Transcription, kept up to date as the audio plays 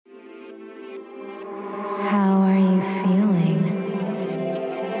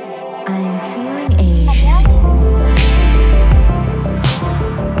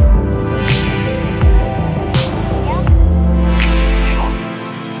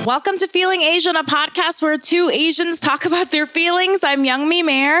Welcome to Feeling Asian, a podcast where two Asians talk about their feelings. I'm Youngmi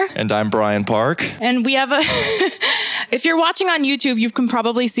Mayer. And I'm Brian Park. And we have a... If you're watching on YouTube, you can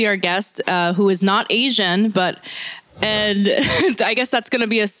probably see our guest who is not Asian, and I guess that's going to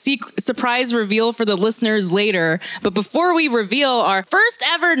be a surprise reveal for the listeners later. But before we reveal our first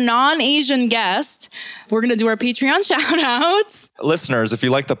ever non-Asian guest, we're going to do our Patreon shout-outs. Listeners, if you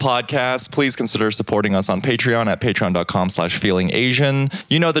like the podcast, please consider supporting us on Patreon at patreon.com/feelingasian.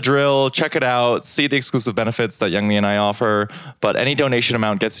 You know the drill. Check it out. See the exclusive benefits that Youngmi and I offer. But any donation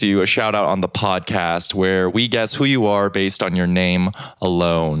amount gets you a shout-out on the podcast where we guess who you are based on your name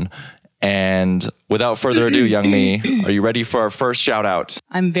alone. And without further ado, Youngmi, are you ready for our first shout out?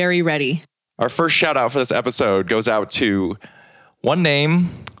 I'm very ready. Our first shout out for this episode goes out to one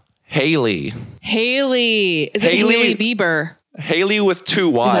name, Haley. Haley. Is it Haley Bieber? Haley with two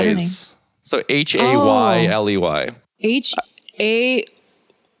Y's. So Hayley. Haylele.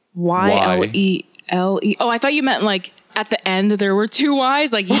 Oh, I thought you meant like at the end there were two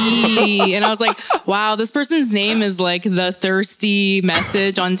Y's, like yee. And I was like, wow, this person's name is like the thirsty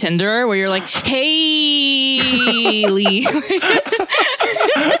message on Tinder where you're like, Haley.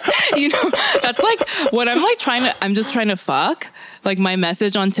 You know, that's like when I'm just trying to fuck. Like my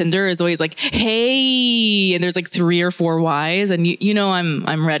message on Tinder is always like, hey, and there's like 3 or 4 Y's, and you know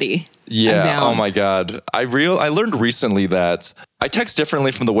I'm ready. Yeah. Oh my God. I learned recently that I text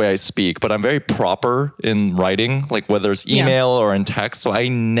differently from the way I speak, but I'm very proper in writing, like whether it's email or in text. So I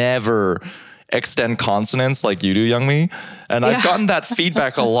never extend consonants like you do, Youngmi. And I've gotten that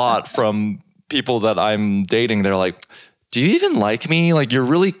feedback a lot from people that I'm dating. They're like, do you even like me? Like, you're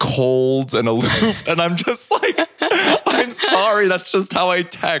really cold and aloof. And I'm just like, I'm sorry. That's just how I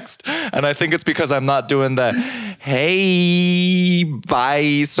text. And I think it's because I'm not doing the, hey,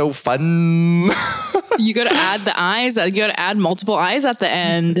 bye, so fun. You got to add the I's. You got to add multiple I's at the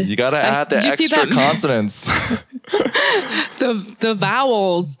end. You got to add the extra consonants. The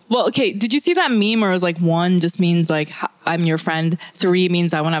vowels. Well, okay. Did you see that meme where it was like 1 just means like I'm your friend. 3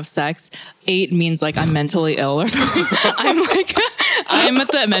 means I want to have sex. 8 means like I'm mentally ill or something. I'm at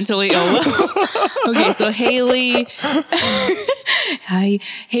the mentally ill. Okay, so Haley. Hi,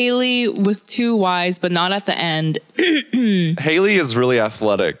 Haley with 2 Y's, but not at the end. Haley is really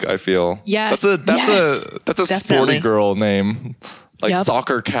athletic, I feel. Yes. That's a sporty girl name. Like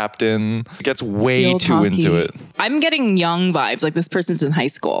soccer captain. Gets way Field too hockey. into it. I'm getting young vibes. Like this person's in high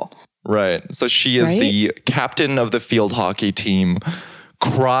school. Right. So she is the captain of the field hockey team,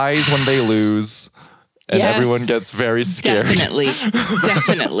 cries when they lose, and everyone gets very scared. Definitely.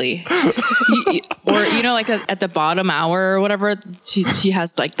 Or, you know, like at the bottom hour or whatever, she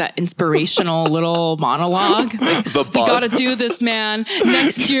has like that inspirational little monologue. Like, we got to do this, man.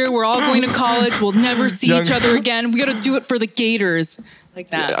 Next year, we're all going to college. We'll never see each other again. We got to do it for the Gators.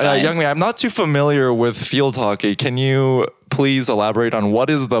 Like that. Youngmi, I'm not too familiar with field hockey. Can you please elaborate on what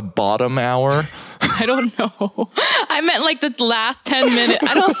is the bottom hour? I don't know. I meant like the last 10 minutes.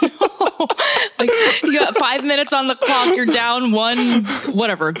 I don't know. Like you got 5 minutes on the clock. You're down 1,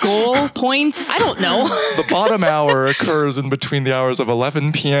 whatever, goal, point. I don't know. The bottom hour occurs in between the hours of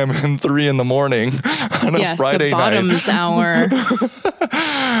 11 p.m. and 3 in the morning on a Friday night. Yes, the bottoms hour.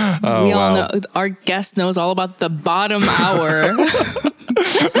 We all know. Our guest knows all about the bottom hour.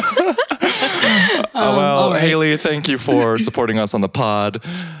 Well, right. Haley, thank you for supporting us on the pod.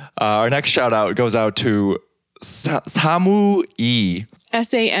 Our next shout out goes out to Samu E.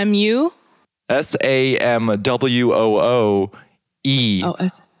 SAMU? SAMWOOE. Oh,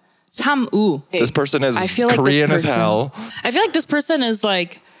 Samu. This person is Korean as hell. I feel like this person is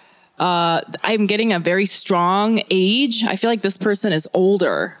like, I'm getting a very strong age. I feel like this person is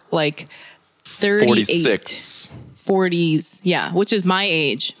older, like 38. 46. 40s, yeah, which is my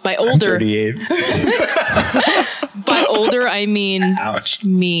age. By older, I'm 38. By older, I mean Ouch.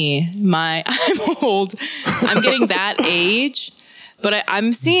 I'm old. I'm getting that age, but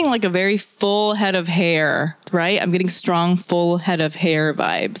I'm seeing like a very full head of hair, right? I'm getting strong, full head of hair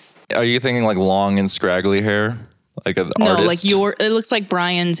vibes. Are you thinking like long and scraggly hair? Like an artist? No, like it looks like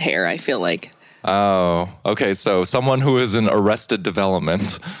Brian's hair, I feel like. Oh, okay. So someone who is in arrested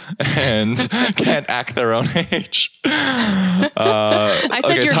development and can't act their own age. I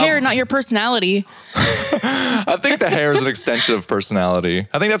said your hair, not your personality. I think the hair is an extension of personality.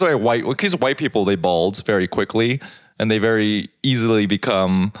 I think that's why because white people, they bald very quickly and they very easily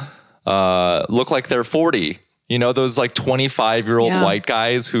become, look like they're 40. You know, those like 25-year-old Yeah. white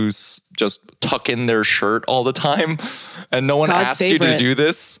guys who's just tuck in their shirt all the time and no one God's asked you to favorite. do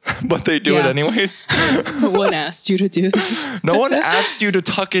this, but they do it Yeah. anyways. No one asked you to do this. No one asked you to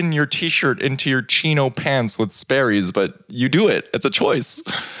tuck in your t-shirt into your chino pants with Sperry's, but you do it. It's a choice.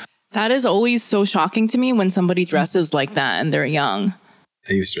 That is always so shocking to me when somebody dresses like that and they're young.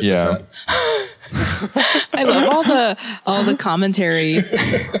 I used to say Yeah. that. I love all the commentary.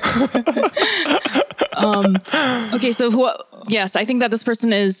 Okay, so what? Yes, I think that this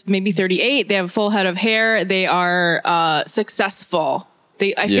person is maybe 38. They have a full head of hair. They are successful.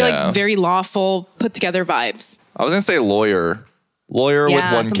 I feel Yeah. like very lawful, put together vibes. I was going to say lawyer with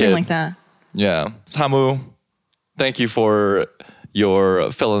Yeah, one something kid. like that. Yeah. Samu, thank you for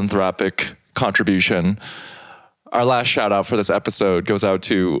your philanthropic contribution. Our last shout out for this episode goes out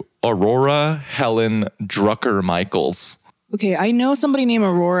to Aurora Helen Drucker Michaels. Okay, I know somebody named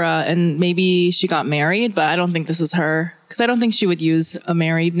Aurora, and maybe she got married, but I don't think this is her because I don't think she would use a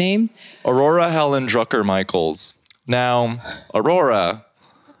married name. Aurora Helen Drucker Michaels. Now, Aurora,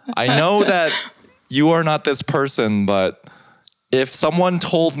 I know that you are not this person, but if someone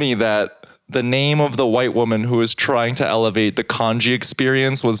told me that the name of the white woman who is trying to elevate the kanji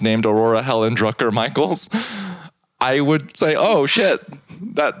experience was named Aurora Helen Drucker Michaels, I would say, oh shit,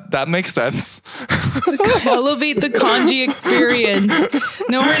 that makes sense. Elevate the kanji experience.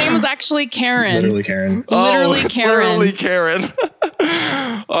 No, her name was actually Karen. Literally, Karen. Literally Oh, it's Karen. Literally Karen.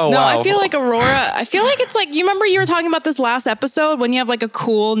 Oh, No, wow. I feel like Aurora. I feel like it's like, you remember you were talking about this last episode when you have like a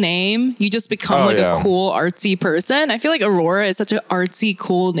cool name, you just become Oh, like yeah. a cool artsy person. I feel like Aurora is such an artsy,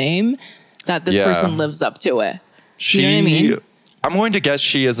 cool name that this Yeah. person lives up to it. She, You know what I mean? I'm going to guess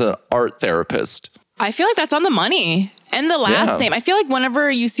she is an art therapist. I feel like that's on the money. And the last Yeah. name. I feel like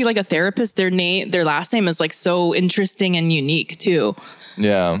whenever you see like a therapist, their last name is like so interesting and unique too.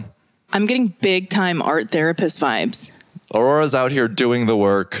 Yeah. I'm getting big time art therapist vibes. Aurora's out here doing the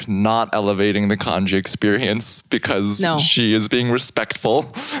work, not elevating the kanji experience because No. she is being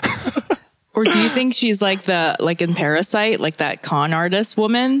respectful. Or do you think she's like in Parasite, like that con artist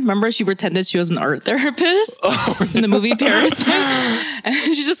woman? Remember she pretended she was an art therapist in the movie Parasite? And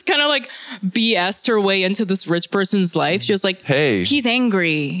she just kind of like BS'd her way into this rich person's life. She was like, Hey. he's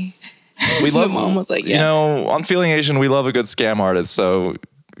angry. We love, mom was like, you yeah. know, on Feeling Asian, we love a good scam artist. So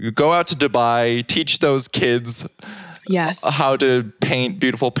you go out to Dubai, teach those kids Yes. how to paint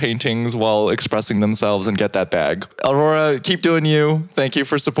beautiful paintings while expressing themselves and get that bag. Aurora, keep doing you. Thank you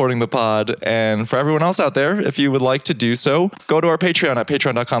for supporting the pod. And for everyone else out there, if you would like to do so, go to our Patreon at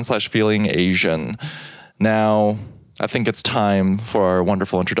patreon.com/feelingasian. Now, I think it's time for our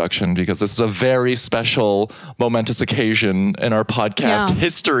wonderful introduction because this is a very special, momentous occasion in our podcast Yeah.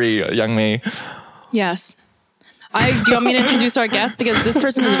 history, Youngmi. Yes. Do you want me to introduce our guest? Because this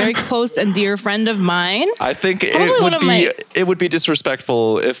person is a very close and dear friend of mine. I think Probably it one would of be my- it would be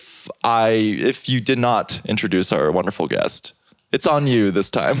disrespectful if you did not introduce our wonderful guest. It's on you this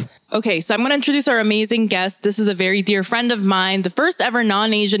time. Okay, so I'm going to introduce our amazing guest. This is a very dear friend of mine, the first ever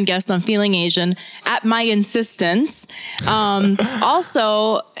non-Asian guest on Feeling Asian at my insistence.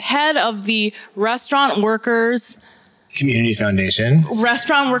 Also, head of the Restaurant Workers Community Foundation.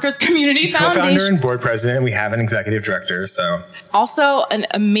 Community Co-founder Foundation. and board president. We have an executive director. So Also, an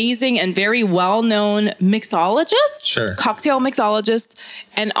amazing and very well-known mixologist, Sure. cocktail mixologist,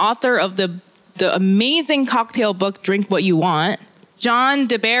 and author of the amazing cocktail book Drink What You Want, John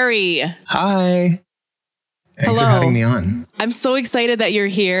DeBerry. hi. Thanks Hello. for having me on. I'm so excited that you're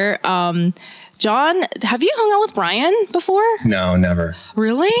here. John, have you hung out with Brian before? No, never.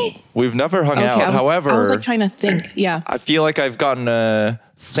 Really? We've never hung out. I was However, like trying to think. Yeah. I feel like I've gotten a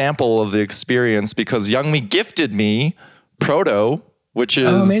sample of the experience because Youngmi gifted me Proto, which is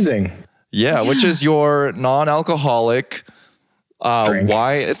Oh, amazing. Yeah, which is your non-alcoholic Drink.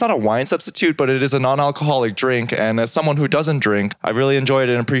 wine. It's not a wine substitute, but it is a non-alcoholic drink. And as someone who doesn't drink, I really enjoyed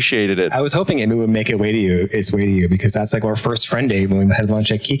it and appreciated it. I was hoping it would make its way to you because that's like our first friend date when we had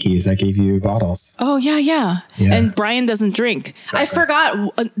lunch at Kiki's. I gave you bottles. Oh, yeah. Yeah. And Brian doesn't drink. I forgot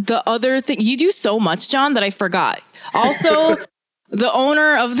the other thing. You do so much, John, that I forgot. Also, the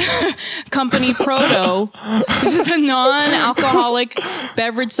owner of the company Proto, which is a non-alcoholic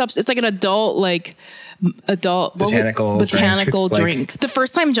beverage substance. It's like an adult Botanical drink. botanical It's like- drink. The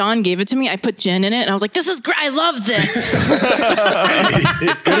first time John gave it to me, I put gin in it, and I was like, "This is great! I love this."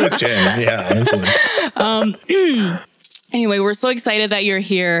 It's good with gin. Yeah, honestly. Anyway, we're so excited that you're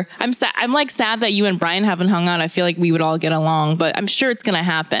here. I'm sad. I'm like sad that you and Brian haven't hung out. I feel like we would all get along, but I'm sure it's gonna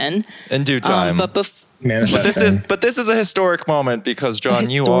happen. In due time. Manifesting. But this is a historic moment because, John,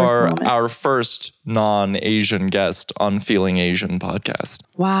 you historic are moment. our first non-Asian guest on Feeling Asian podcast.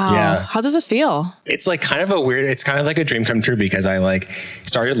 Wow. Yeah. How does it feel? It's like kind of it's kind of like a dream come true because I like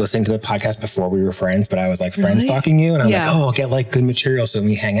started listening to the podcast before we were friends, but I was like friend stalking you and I'm like, oh, I'll get like good material. So when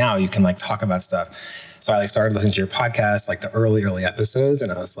we hang out, you can like talk about stuff. So I like started listening to your podcast, like the early episodes.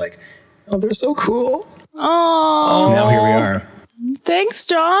 And I was like, oh, they're so cool. Oh, Now here we are. thanks,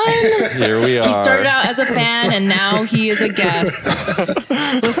 John. Here we are. He started out as a fan and now he is a guest.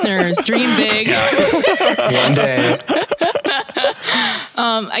 Listeners, dream big. One day.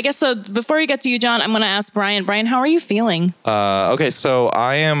 I guess so. Before we get to you, John, I'm going to ask Brian. Brian, how are you feeling? Okay, so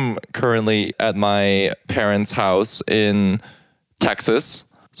I am currently at my parents' house in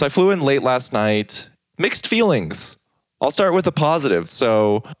Texas. So I flew in late last night. Mixed feelings. I'll start with the positive.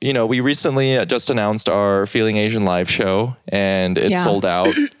 So, we recently just announced our Feeling Asian live show and it sold out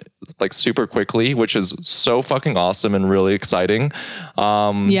like super quickly, which is so fucking awesome and really exciting.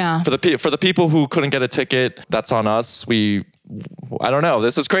 For the people who couldn't get a ticket, that's on us. I don't know.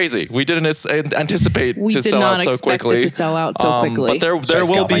 This is crazy. We didn't anticipate to sell out so quickly. It to sell out so quickly. But there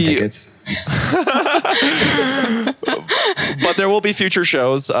will be tickets. But there will be future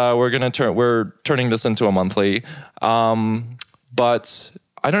shows. We're turning this into a monthly. But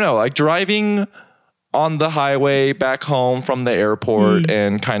I don't know, like driving on the highway back home from the airport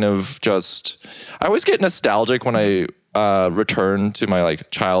and kind of I always get nostalgic when I return to my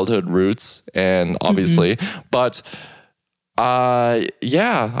like childhood roots and obviously, but I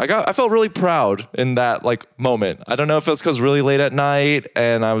felt really proud in that like moment. I don't know if it was because really late at night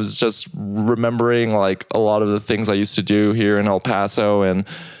and I was just remembering like a lot of the things I used to do here in El Paso, and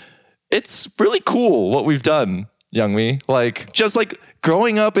it's really cool what we've done, Youngmi. Like just like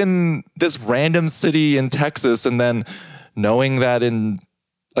growing up in this random city in Texas and then knowing that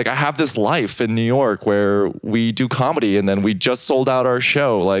I have this life in New York where we do comedy and then we just sold out our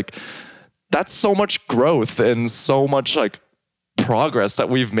show. Like that's so much growth and so much like progress that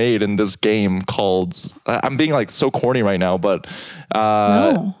we've made in this game called, I'm being like so corny right now, but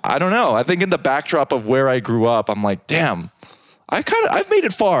no. I don't know. I think in the backdrop of where I grew up, I'm like, damn, I've made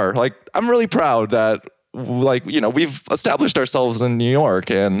it far. Like I'm really proud that we've established ourselves in New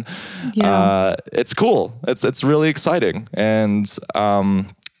York and it's cool. It's really exciting. And so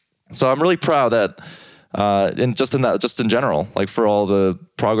I'm really proud that in general, like for all the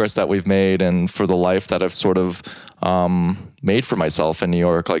progress that we've made and for the life that I've sort of made for myself in New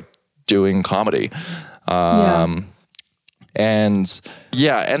York, like doing comedy. And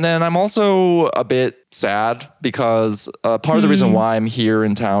then I'm also a bit sad because part of the reason why I'm here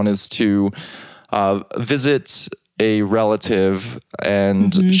in town is to visit a relative,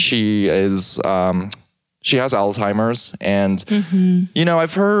 and she has Alzheimer's, and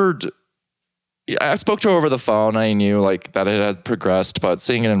I spoke to her over the phone. I knew like that it had progressed, but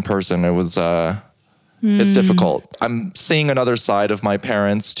seeing it in person, it was it's difficult. I'm seeing another side of my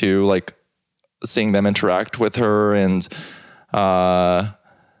parents too, like seeing them interact with her, and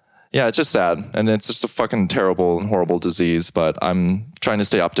it's just sad, and it's just a fucking terrible and horrible disease. But I'm trying to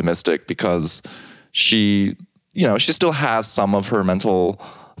stay optimistic because she still has some of her mental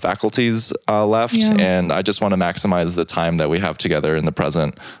faculties left, and I just want to maximize the time that we have together in the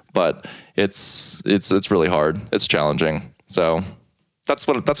present. But it's really hard. It's challenging. So that's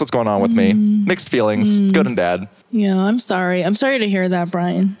what's going on with me. Mixed feelings, good and bad. Yeah, I'm sorry. I'm sorry to hear that,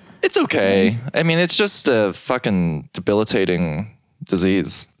 Brian. It's okay. I mean, it's just a fucking debilitating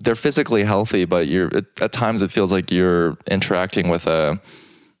disease. They're physically healthy, but at times it feels like you're interacting with a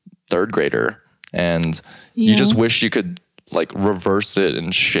third grader, and you just wish you could like reverse it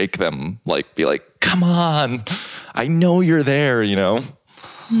and shake them, like be like, come on, I know you're there, but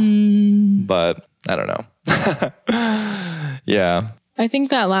I don't know. Yeah. I think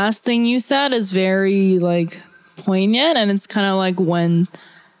that last thing you said is very like poignant, and it's kind of like when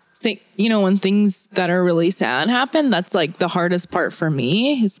things that are really sad happen, that's like the hardest part for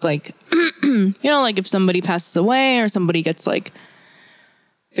me. It's like, like if somebody passes away or somebody gets like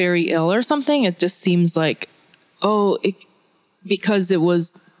very ill or something, it just seems like, because it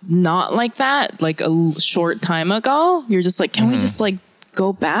was not like that, like a short time ago, you're just like, can we just like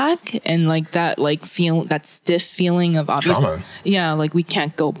go back? And like that, like feel that stiff feeling of obviously, like we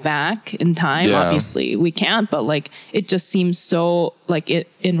can't go back in time. Yeah. Obviously we can't, but like, it just seems so like it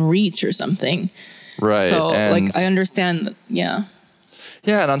in reach or something. Right. So like, I understand. Yeah.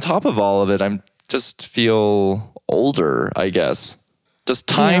 Yeah. And on top of all of it, I'm just feel older, I guess. Just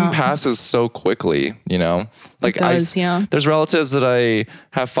time passes so quickly, like it does, there's relatives that I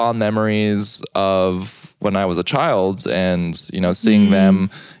have fond memories of when I was a child, and seeing them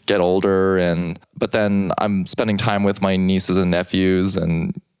get older, but then I'm spending time with my nieces and nephews,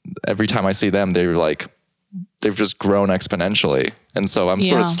 and every time I see them, they've just grown exponentially. And so I'm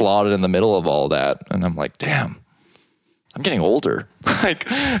sort of slotted in the middle of all that. And I'm like, damn, I'm getting older. Like,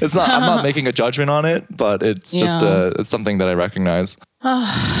 I'm not making a judgment on it, but it's just, it's something that I recognize.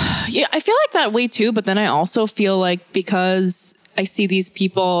 Yeah, I feel like that way too. But then I also feel like, because I see these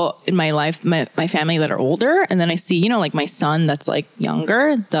people in my life, my family that are older, and then I see, like my son that's like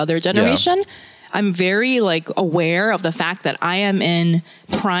younger, the other generation. Yeah. I'm very like aware of the fact that I am in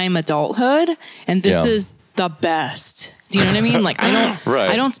prime adulthood, and this is the best. Do you know what I mean? Like,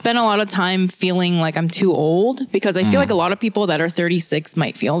 I don't spend a lot of time feeling like I'm too old, because I feel like a lot of people that are 36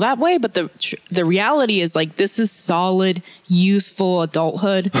 might feel that way. But the reality is, like, this is solid, youthful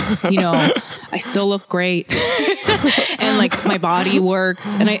adulthood. I still look great and like my body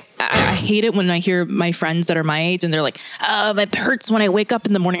works. And I hate it when I hear my friends that are my age and they're like, it hurts when I wake up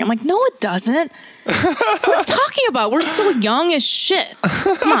in the morning. I'm like, no, it doesn't. What are you talking about? We're still young as shit.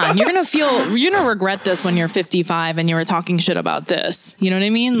 Come on, you're gonna regret this when you're 55 and you were talking shit about this. You know what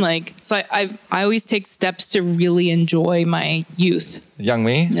I mean? Like, so I always take steps to really enjoy my youth.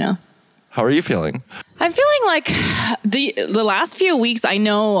 Young-mi? Yeah. How are you feeling? I'm feeling like the last few weeks, I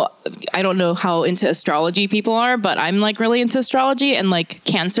don't know how into astrology people are, but I'm like really into astrology, and like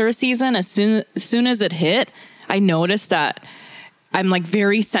Cancer season, as soon as it hit, I noticed that I'm like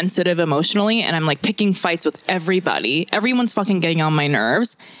very sensitive emotionally, and I'm like picking fights with everybody. Everyone's fucking getting on my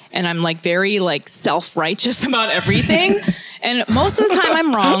nerves, and I'm like very like self-righteous about everything. And most of the time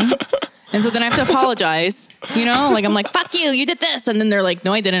I'm wrong. And so then I have to apologize, like I'm like, fuck you did this. And then they're like,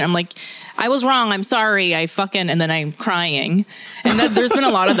 no, I didn't. I'm like, I was wrong. I'm sorry. And then I'm crying. And there's been a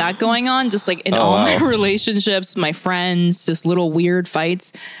lot of that going on, just like in my relationships, my friends, just little weird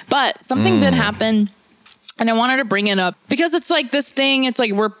fights. But something did happen, and I wanted to bring it up because it's like this thing. It's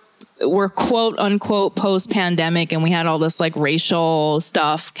like we're quote unquote post pandemic, and we had all this like racial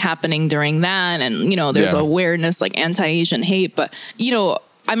stuff happening during that. And, there's awareness, like anti-Asian hate, but,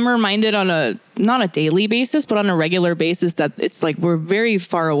 I'm reminded on not a daily basis, but on a regular basis, that it's like we're very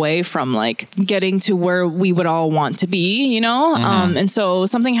far away from like getting to where we would all want to be, And so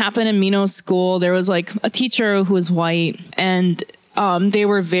something happened in Mino's school. There was like a teacher who was white, and they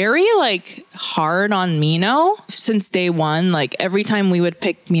were very like hard on Mino since day one. Like every time we would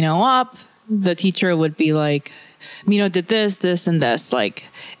pick Mino up, the teacher would be like, Mino did this, and this, like,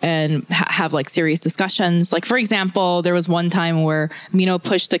 and have like serious discussions. Like, for example, there was one time where Mino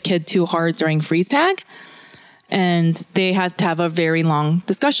pushed a kid too hard during freeze tag, and they had to have a very long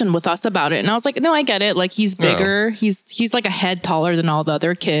discussion with us about it. And I was like, no, I get it. Like, he's bigger. He's like a head taller than all the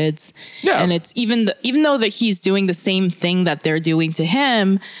other kids. Yeah. And it's even though that he's doing the same thing that they're doing to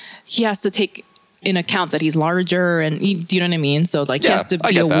him, he has to take in account that he's larger, and do you know what I mean? So like, he has to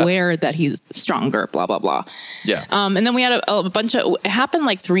be aware that he's stronger, blah, blah, blah. Yeah. And then we had a bunch of, it happened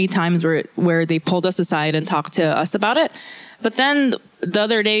like 3 times where they pulled us aside and talked to us about it. But then the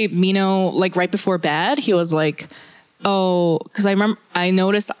other day, Mino, like right before bed, he was like, oh, cause I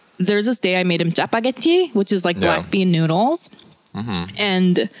noticed there's this day I made him japaghetti, which is like black bean noodles. Mm-hmm.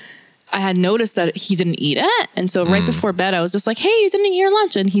 And I had noticed that he didn't eat it. And so right before bed, I was just like, hey, you didn't eat your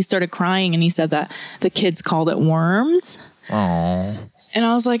lunch. And he started crying, and he said that the kids called it worms. Oh. And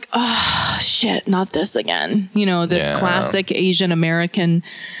I was like, oh, shit, not this again. This classic Asian American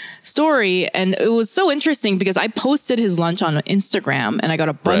story. And it was so interesting because I posted his lunch on Instagram, and I got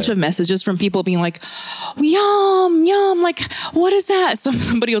a bunch of messages from people being like, yum, yum. Like, what is that?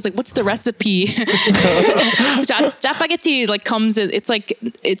 Somebody was like, what's the recipe? Japaghetti like comes in, it's like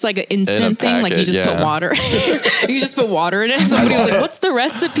an instant thing. Like you just put water. You just put water in it. Somebody was like, what's the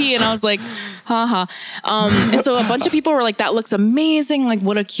recipe? And I was like, haha. And so a bunch of people were like, that looks amazing. Like,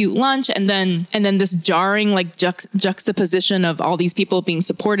 what a cute lunch. And then this jarring like juxtaposition of all these people being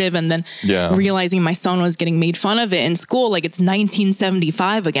supportive, and then realizing my son was getting made fun of it in school, like it's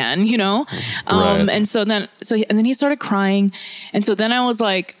 1975 again, and then he started crying, and so then I was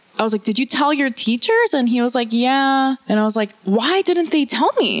like, did you tell your teachers? And he was like, yeah. And I was like, why didn't they tell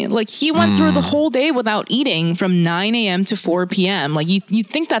me? Like, he went through the whole day without eating from 9 a.m. to 4 p.m. Like, you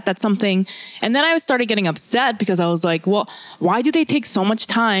think that that's something. And then I started getting upset because I was like, well, why do they take so much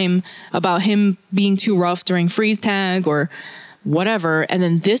time about him being too rough during freeze tag or whatever? And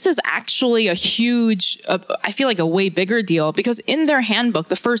then this is actually a huge, I feel like a way bigger deal, because in their handbook,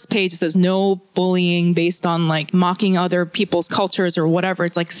 the first page says no bullying based on like mocking other people's cultures or whatever.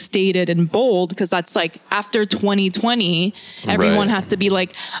 It's like stated in bold, because that's like after 2020, everyone has to be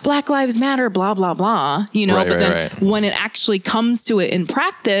like Black Lives Matter, blah, blah, blah, but then when it actually comes to it in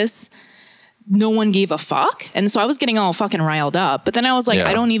practice, no one gave a fuck. And so I was getting all fucking riled up. But then I was like,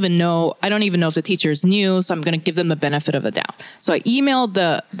 I don't even know if the teachers knew. So I'm going to give them the benefit of the doubt. So I emailed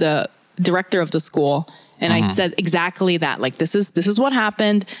the director of the school and I said exactly that. Like, this is what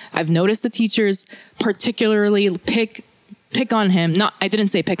happened. I've noticed the teachers particularly pick on him. I didn't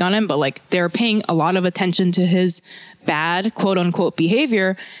say pick on him, but like they're paying a lot of attention to his bad quote unquote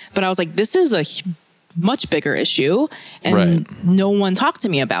behavior. But I was like, this is a much bigger issue and no one talked to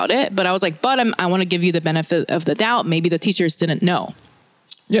me about it. But I was like, I want to give you the benefit of the doubt. Maybe the teachers didn't know.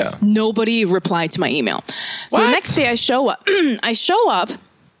 Yeah. Nobody replied to my email. So the next day I show up,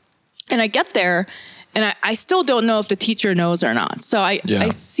 and I get there and I still don't know if the teacher knows or not. So I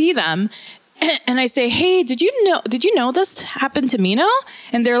see them and I say, hey, did you know this happened to Mino?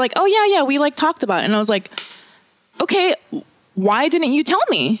 And they're like, oh yeah, we like talked about it. And I was like, okay, why didn't you tell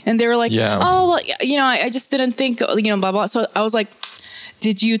me? And they were like, oh, well, I just didn't think, blah, blah. So I was like,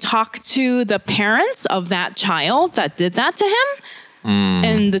 did you talk to the parents of that child that did that to him?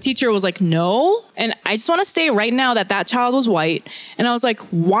 And the teacher was like, no. And I just want to say right now that child was white. And I was like,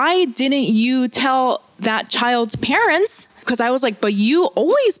 why didn't you tell that child's parents? Because I was like, but you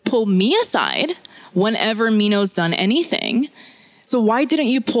always pull me aside whenever Mino's done anything. So why didn't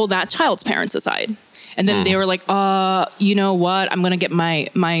you pull that child's parents aside? And then they were like, you know what? I'm going to get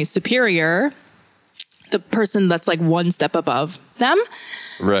my superior, the person that's like one step above them.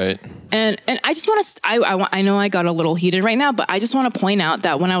 Right. And I just want to, I know I got a little heated right now, but I just want to point out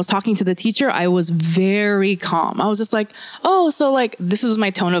that when I was talking to the teacher, I was very calm. I was just like, oh, so like, this was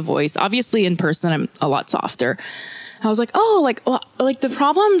my tone of voice. Obviously in person, I'm a lot softer. I was like, oh, like the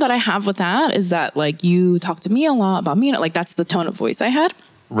problem that I have with that is that like you talk to me a lot about me. Like that's the tone of voice I had.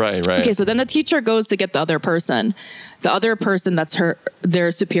 Right. Okay, so then the teacher goes to get the other person. The other person that's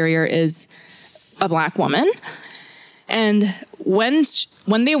their superior is a Black woman. And when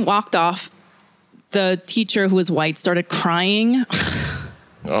they walked off, the teacher who was white started crying.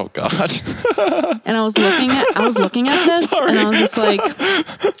 Oh God. And I was looking at this Sorry. and I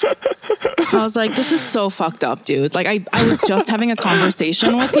was like, this is so fucked up, dude. Like I was just having a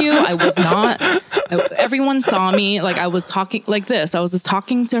conversation with you. I was not, everyone saw me. Like I was talking like this. I was just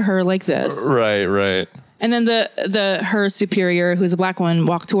talking to her like this. Right. And then her superior, who's a Black woman,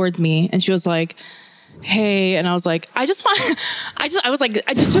 walked towards me and she was like, hey, and I was like, just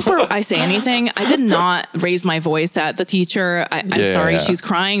before I say anything, I did not raise my voice at the teacher. I'm sorry, she's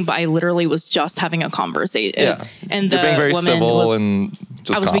crying, but I literally was just having a conversation. Yeah. And You're being very civil and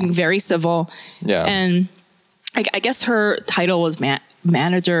just I was calm. being very civil. Yeah. And I guess her title was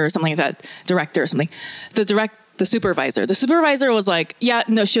manager or something like that, director or something. The supervisor was like,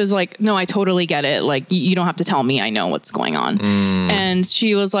 she was like, no, I totally get it. Like, you don't have to tell me. I know what's going on. And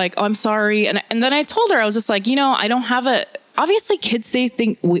she was like, oh, I'm sorry. And then I told her, I was just like, I don't have obviously kids say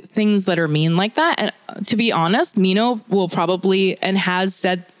things that are mean like that. And to be honest, Mino will probably and has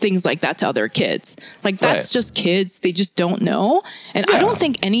said things like that to other kids. Like that's just kids. They just don't know. And I don't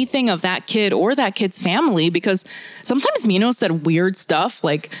think anything of that kid or that kid's family, because sometimes Mino said weird stuff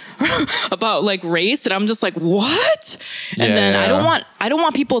like about like race. And I'm just like, what? And then I don't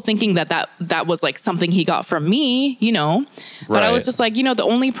want people thinking that was like something he got from me, but I was just like, the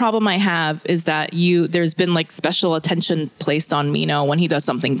only problem I have is that there's been like special attention placed on Mino when he does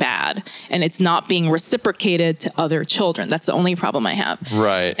something bad and it's not being reciprocated to other children. That's the only problem I have.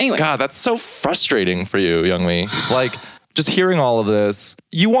 Right. Anyway. God, that's so frustrating for you, Youngmi. Like just hearing all of this,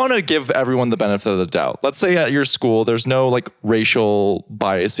 you want to give everyone the benefit of the doubt. Let's say at your school, there's no like racial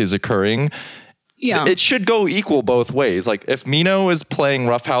biases occurring. Yeah. It should go equal both ways. Like if Mino is playing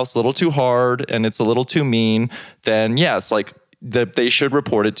roughhouse a little too hard and it's a little too mean, then yes, like they should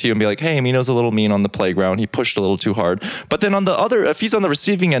report it to you and be like, hey, Mino's a little mean on the playground. He pushed a little too hard. But then if he's on the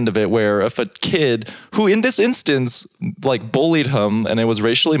receiving end of it, where if a kid who in this instance like bullied him and it was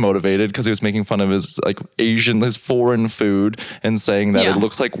racially motivated because he was making fun of his like his foreign food and saying that it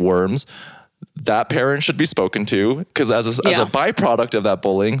looks like worms, that parent should be spoken to, because as a byproduct of that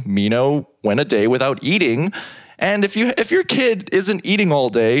bullying, Mino went a day without eating. And if your kid isn't eating all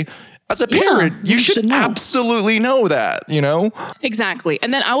day, as a parent, you should absolutely know that, Exactly.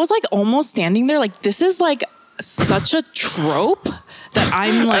 And then I was like almost standing there like, this is like such a trope that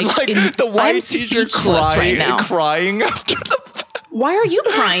I'm like the white teacher crying after Why are you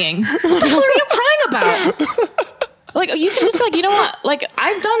crying? What the hell are you crying about? Like, you can just be like, you know what? Like,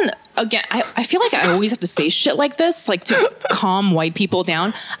 I've done again, I feel like I always have to say shit like this, like to calm white people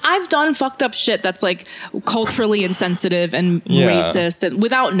down. I've done fucked up shit that's like culturally insensitive and racist and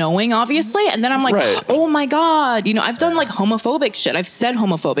without knowing, obviously. And then I'm like, oh my God, you know, I've done like homophobic shit. I've said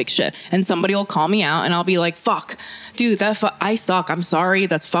homophobic shit and somebody will call me out and I'll be like, fuck, dude, I suck. I'm sorry.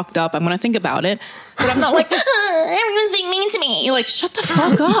 That's fucked up. I'm going to think about it. But I'm not like, everyone's being mean to me. You're like, shut the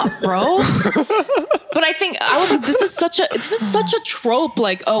fuck up, bro. But I think I was like, this is such a trope.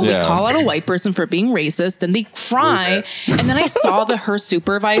 Like, oh, we call out a white person for being racist, and they cry. And then I saw her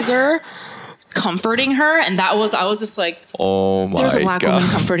supervisor comforting her, and I was just like, oh my God, there's a black woman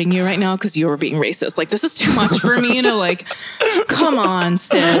comforting you right now because you were being racist. Like, this is too much for me to like. Come on,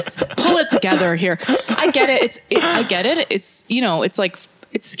 sis, pull it together here. I get it. I get it. It's, you know, it's like,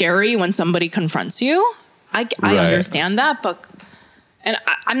 it's scary when somebody confronts you. I understand that, but. And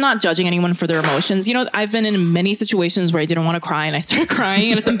I'm not judging anyone for their emotions. You know, I've been in many situations where I didn't want to cry and I started crying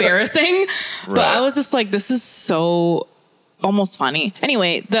and it's embarrassing. But I was just like, this is so almost funny.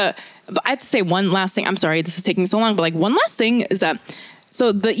 Anyway, I have to say one last thing. I'm sorry, this is taking so long, but like one last thing is that,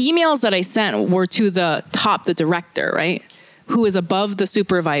 so the emails that I sent were to the director, right? Who is above the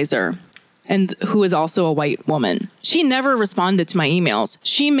supervisor and who is also a white woman. She never responded to my emails.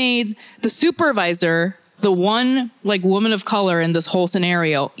 She made the supervisor, the one like woman of color in this whole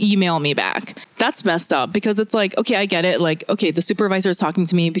scenario, email me back. That's messed up because it's like, okay, I get it. Like, okay, the supervisor is talking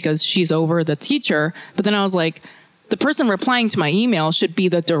to me because she's over the teacher. But then I was like, the person replying to my email should be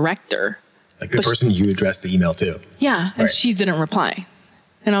the director. Like the person you addressed the email to. Yeah. And she didn't reply.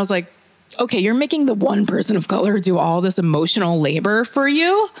 And I was like, okay, you're making the one person of color do all this emotional labor for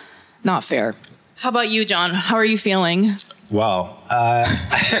you? Not fair. How about you, John? How are you feeling? Well,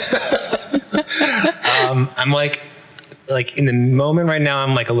 I'm like in the moment right now,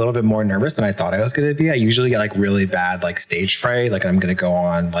 I'm like a little bit more nervous than I thought I was going to be. I usually get like really bad, like stage fright. Like I'm going to go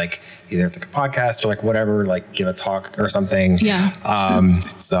on like either it's like a podcast or like whatever, like give a talk or something. Yeah.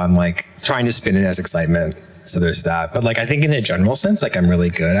 So I'm like trying to spin it as excitement. So there's that. But like, I think in a general sense, like I'm really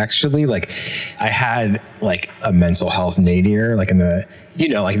good actually. Like I had like a mental health nadir, like in the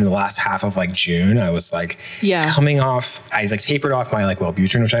last half of like June, I was like coming off, I was like tapered off my like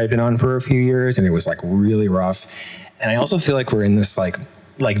Wellbutrin, which I had been on for a few years. And it was like really rough. And I also feel like we're in this like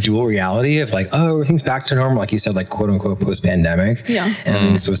dual reality of like, oh, everything's back to normal. Like you said, like quote unquote post pandemic. Yeah. And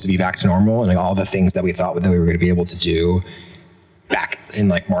everything's supposed to be back to normal. And like all the things that we thought that we were going to be able to do back in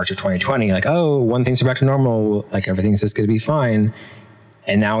like March of 2020, like, oh, when things are back to normal, like everything's just going to be fine.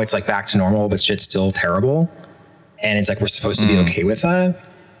 And now it's like back to normal, but shit's still terrible. And it's like, we're supposed to be okay with that.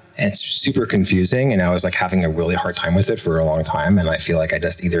 And it's super confusing. And I was like having a really hard time with it for a long time. And I feel like I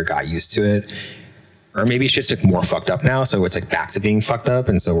just either got used to it or maybe shit's like more fucked up now. So it's like back to being fucked up.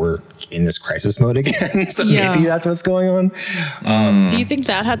 And so we're in this crisis mode again. So maybe that's what's going on. Do you think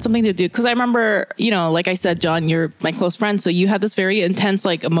that had something to do? Because I remember, you know, like I said, John, you're my close friend. So you had this very intense,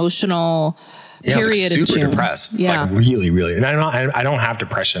 like emotional period. I was like super depressed. Yeah. Like really, really. And I don't have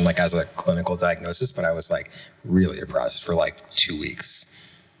depression like as a clinical diagnosis, but I was like really depressed for like 2 weeks.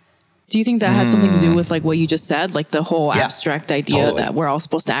 Do you think that had something to do with like what you just said? Like the whole abstract idea that we're all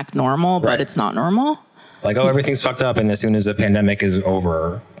supposed to act normal, but it's not normal? Like, oh, everything's fucked up. And as soon as the pandemic is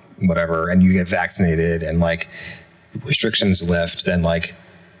over, whatever, and you get vaccinated and like restrictions lift, then like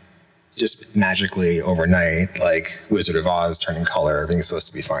just magically overnight, like Wizard of Oz turning color, everything's supposed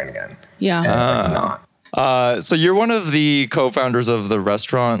to be fine again. Yeah. And it's like not. So you're one of the co-founders of the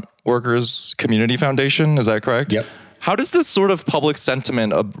Restaurant Workers Community Foundation. Is that correct? Yep. How does this sort of public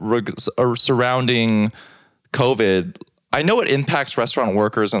sentiment surrounding COVID, I know it impacts restaurant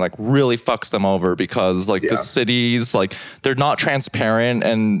workers and like really fucks them over because like the cities, like they're not transparent.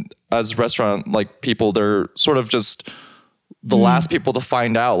 And as restaurant like people, they're sort of just the last people to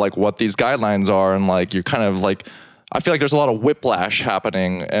find out like what these guidelines are. And like, you're kind of like, I feel like there's a lot of whiplash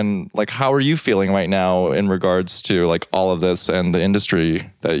happening. And like, how are you feeling right now in regards to like all of this and the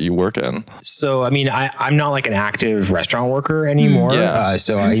industry that you work in? So, I mean, I'm not like an active restaurant worker anymore.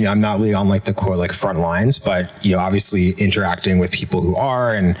 So, I'm not really on like the quote, like front lines, but, obviously interacting with people who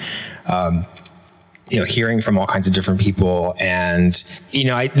are and, hearing from all kinds of different people. And,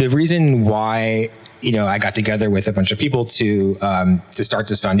 the reason why, I got together with a bunch of people to start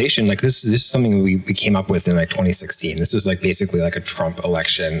this foundation. Like this is something we came up with in like 2016. This was like basically like a Trump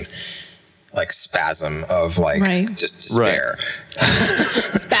election, like spasm of like just despair.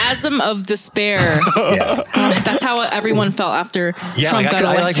 Spasm of despair. That's how everyone felt after Trump got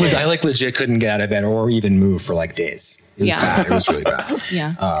elected. I legit couldn't get out of bed or even move for like days. It was bad. It was really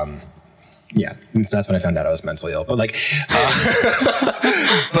bad. That's when I found out I was mentally ill. But like,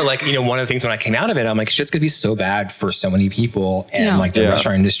 but like, you know, one of the things when I came out of it, I'm like, shit's gonna be so bad for so many people. And like the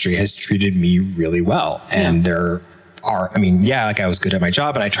restaurant industry has treated me really well. And there are, I mean, like I was good at my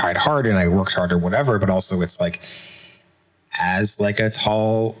job and I tried hard and I worked hard or whatever, but also it's like, as like a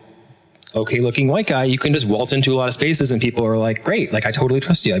tall, okay looking white guy, you can just waltz into a lot of spaces and people are like, great, like I totally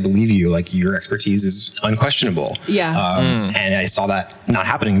trust you, I believe you, like your expertise is unquestionable. And I saw that not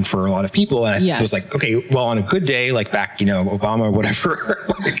happening for a lot of people, and I was like, okay, well, on a good day, like back, you know, Obama or whatever,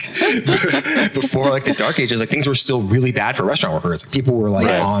 like before like the dark ages, like things were still really bad for restaurant workers. Like, people were like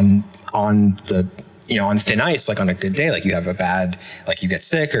on the, you know, on thin ice, like on a good day, like you have a bad, like you get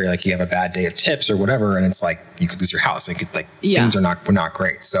sick or like you have a bad day of tips or whatever. And it's like, you could lose your house. Like, things were not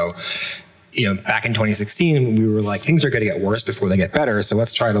great. So, you know, back in 2016, we were like, things are going to get worse before they get better. So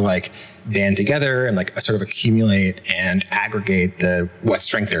let's try to like band together and like sort of accumulate and aggregate what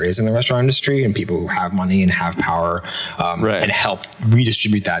strength there is in the restaurant industry and people who have money and have power, and help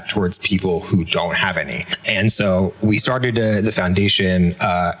redistribute that towards people who don't have any. And so we started the foundation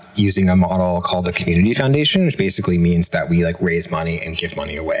using a model called the Community Foundation, which basically means that we like raise money and give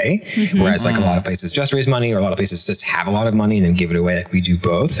money away. Whereas like a lot of places just raise money, or a lot of places just have a lot of money and then give it away. Like we do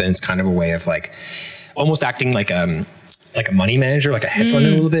both. And it's kind of a way of like almost acting like a money manager, like a hedge fund a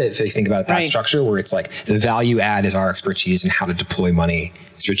little bit, if you think about that structure, where it's like the value add is our expertise in how to deploy money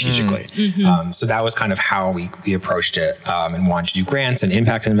strategically. So that was kind of how we approached it, and wanted to do grants and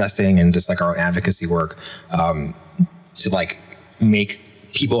impact investing and just like our own advocacy work, to like make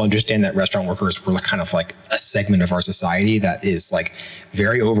people understand that restaurant workers were like kind of like a segment of our society that is like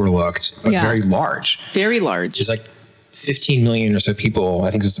very overlooked, but very large. Very large. Just like 15 million or so people,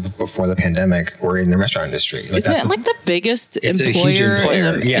 I think this was before the pandemic, were in the restaurant industry. Like, isn't it like the biggest employer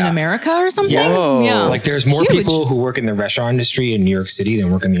in America or something? Yeah. Like there's more people who work in the restaurant industry in New York City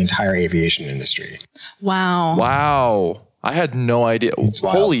than work in the entire aviation industry. Wow. I had no idea.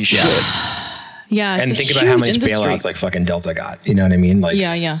 Holy shit. Yeah. And think about how much bailouts like fucking Delta got. You know what I mean? Like,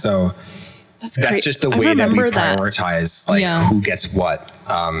 so that's just the way that we prioritize like who gets what.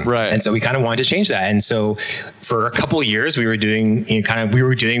 And so we kind of wanted to change that. And so for a couple of years we were doing, we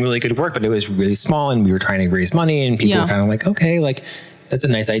were doing really good work, but it was really small and we were trying to raise money and people were kind of like, okay, like that's a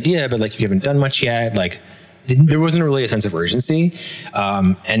nice idea, but like you haven't done much yet. Like there wasn't really a sense of urgency.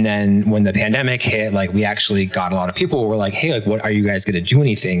 And then when the pandemic hit, like we actually got a lot of people who were like, hey, like what are you guys going to do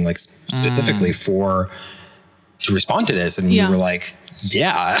anything like specifically to respond to this? And we were like,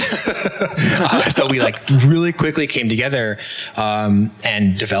 so we like really quickly came together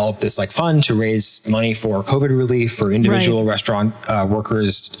and developed this like fund to raise money for COVID relief for individual restaurant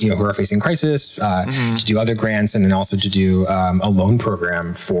workers, you know, who are facing crisis, to do other grants, and then also to do a loan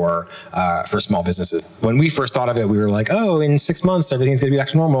program for small businesses. When we first thought of it, we were like, oh, in 6 months everything's gonna be back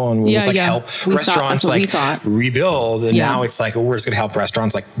to normal, and we'll just like help restaurants like rebuild. And now it's like, oh, we're just gonna help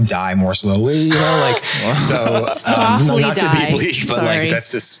restaurants like die more slowly, you know, like so softly not die. To be bleak, but like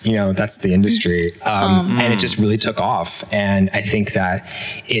that's just, you know, that's the industry. And it just really took off. And I think that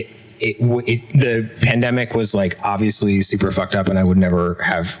the pandemic was like obviously super fucked up and I would never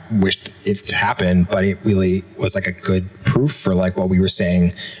have wished it to happen, but it really was like a good proof for like what we were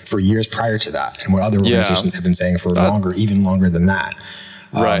saying for years prior to that and what other organizations have been saying for even longer than that.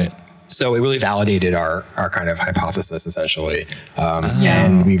 So it really validated our kind of hypothesis, essentially.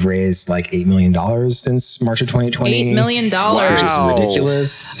 And we've raised like $8 million since March of 2020. $8 million. Which is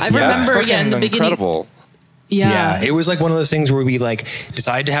ridiculous. I remember, in the beginning. Incredible. Yeah, it was like one of those things where we like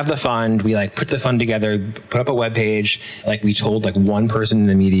decided to have the fund. We like put the fund together, put up a webpage. Like we told like one person in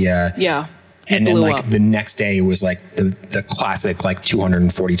the media. Yeah. And then like the next day it was like the classic like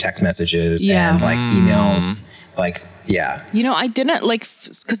 240 text messages and like emails. Like, you know, I didn't like,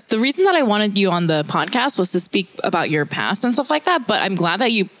 because the reason that I wanted you on the podcast was to speak about your past and stuff like that. But I'm glad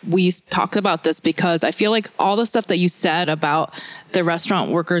that we talked about this, because I feel like all the stuff that you said about the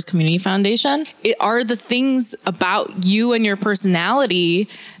Restaurant Workers Community Foundation, it are the things about you and your personality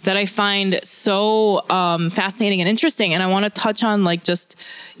that I find so fascinating and interesting. And I want to touch on like just,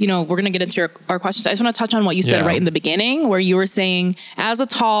 you know, we're going to get into our questions. I just want to touch on what you said right in the beginning, where you were saying as a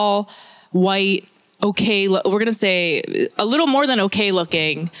tall, white, we're going to say a little more than okay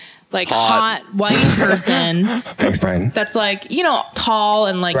looking, like hot white person. Thanks, Brian. That's like, you know, tall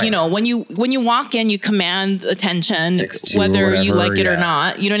and like, you know, when you walk in, you command attention, 6'2", whether you like it or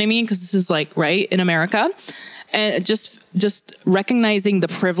not. You know what I mean? Because this is like, right, in America. And just recognizing the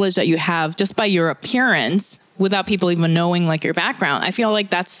privilege that you have just by your appearance without people even knowing like your background. I feel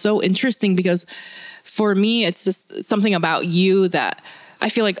like that's so interesting, because for me, it's just something about you that I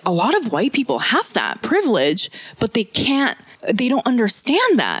feel like a lot of white people have that privilege, but they can't they don't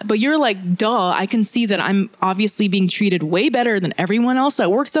understand that. But you're like, duh, I can see that I'm obviously being treated way better than everyone else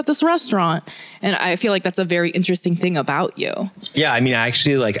that works at this restaurant. And I feel like that's a very interesting thing about you. Yeah. I mean, I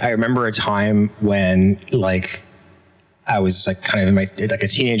remember a time when like, I was like kind of in like a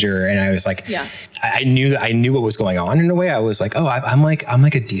teenager, and I was like, I knew what was going on in a way. I was like, oh, I'm like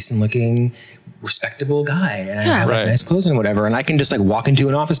a decent looking, respectable guy, and I have like nice clothes and whatever, and I can just like walk into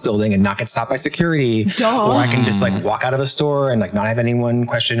an office building and not get stopped by security, or I can just like walk out of a store and like not have anyone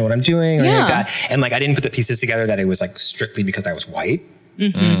question what I'm doing or anything like that. And like I didn't put the pieces together that it was like strictly because I was white,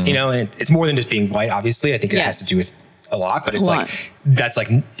 you know. And it's more than just being white. Obviously, I think it has to do with a lot, but it's like that's like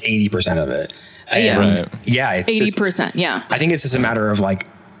 80% of it. It's 80%. I think it's just a matter of like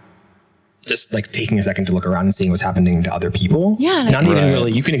just like taking a second to look around and seeing what's happening to other people. Yeah. Not even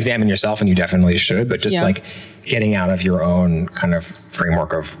really, you can examine yourself, and you definitely should, but just like getting out of your own kind of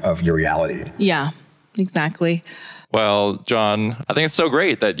framework of your reality. Yeah, exactly. Well, John, I think it's so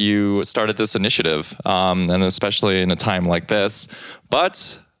great that you started this initiative, and especially in a time like this.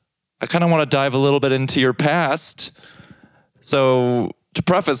 But I kind of want to dive a little bit into your past. So, to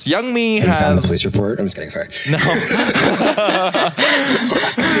preface, Youngmi has... found the police report? I'm just kidding, sorry. No.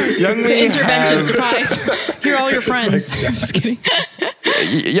 To intervention, surprise. Here are all your friends. I'm just kidding.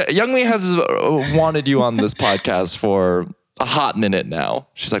 Youngmi has wanted you on this podcast for a hot minute now.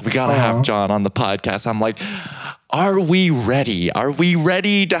 She's like, we got to have John on the podcast. I'm like, are we ready? Are we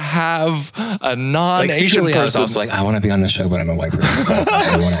ready to have a non-Asian person? I was also like, I want to be on the show, but I'm a white person, so that's all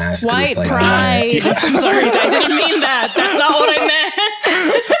I want to ask. White pride. I'm sorry, I didn't mean that. That's not what I meant.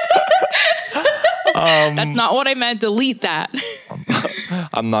 That's not what I meant. Delete that.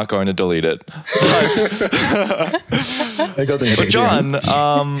 I'm not going to delete it. But John,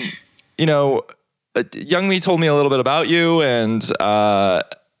 you know, Youngmi told me a little bit about you, and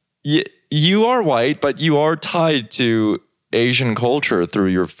you are white, but you are tied to Asian culture through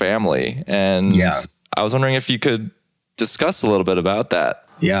your family. And I was wondering if you could discuss a little bit about that.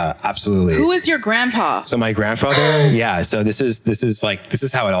 Yeah, absolutely. Who is your grandpa? So my grandfather, so this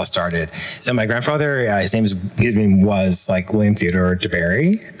is how it all started. So my grandfather, his name was like William Theodore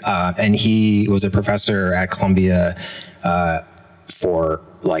DeBerry, and he was a professor at Columbia for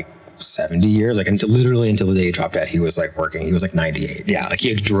like 70 years, like until the day he dropped out. He was like working. He was like 98. Yeah, like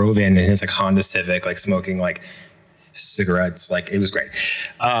he drove in his like Honda Civic, like smoking like cigarettes. Like it was great.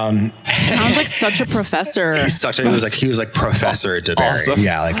 Sounds like such a professor. He was like Professor DeBerry. Awesome.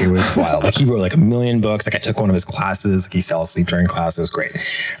 Yeah, like it was wild. Like he wrote like 1 million books. Like I took one of his classes. Like he fell asleep during class. It was great.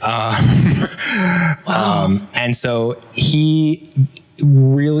 And so he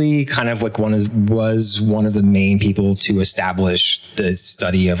really kind of like was one of the main people to establish the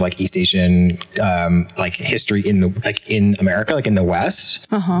study of like East Asian like history in America, like in the West.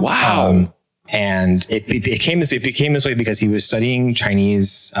 Wow. And it became this way because he was studying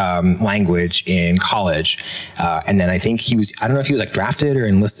Chinese language in college. And then I think I don't know if he was like drafted or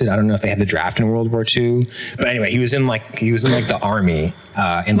enlisted. I don't know if they had the draft in World War II. But anyway, he was in like the army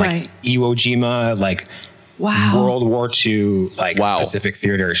in like Iwo Jima, like World War II, like Pacific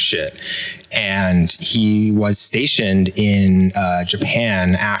Theater shit. And he was stationed in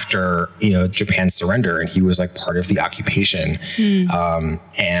Japan after, Japan's surrender, and he was like part of the occupation.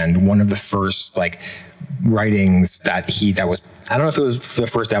 And one of the first like writings that was, I don't know if it was the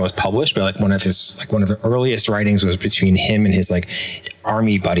first that was published, but like one of the earliest writings was between him and his like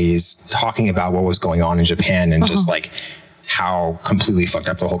army buddies talking about what was going on in Japan and just like how completely fucked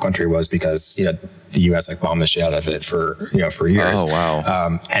up the whole country was because, the U.S. like bombed the shit out of it for years. Oh,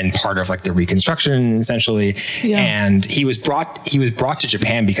 wow. And part of like the reconstruction essentially. Yeah. And he was brought to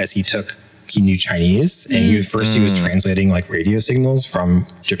Japan because he knew Chinese, and he was translating like radio signals from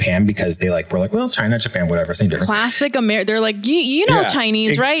Japan because they like were like, well, China, Japan, whatever, same difference. Classic America. They're like, you know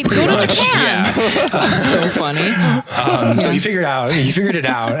Chinese, right? Go to Japan. Yeah. So funny. So he figured it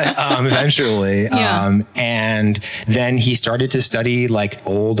out eventually. Yeah. And then he started to study like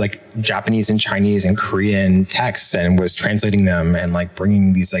old like Japanese and Chinese and Korean texts and was translating them and like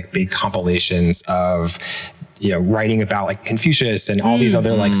bringing these like big compilations of writing about like Confucius and all these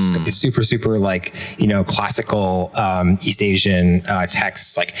other like super, super like, classical East Asian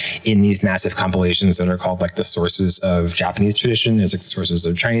texts like in these massive compilations that are called like the sources of Japanese tradition. There's like the sources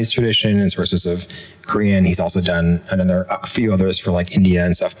of Chinese tradition and sources of Korean. He's also done a few others for like India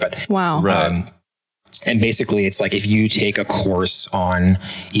and stuff. But wow. And basically, it's like if you take a course on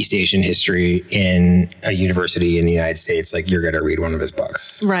East Asian history in a university in the United States, like you're going to read one of his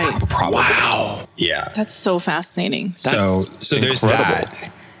books. Right. Probably. Wow. Yeah. That's so fascinating. So there's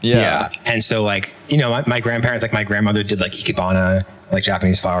that. Yeah. And so like, my grandparents, like my grandmother did like Ikebana like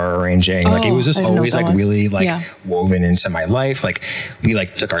Japanese flower arranging. Like it was just always like really like woven into my life. Like we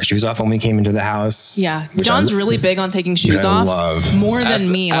like took our shoes off when we came into the house. Yeah. John's really big on taking shoes off. Love. More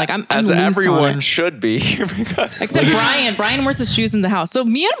than me. Like I'm as loose everyone on it. should be. Because Except Brian. Brian wears his shoes in the house. So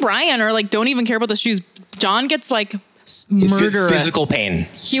me and Brian are like, don't even care about the shoes. John gets like murderous. Physical pain.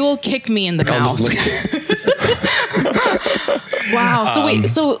 He will kick me in the mouth. Wow. So wait,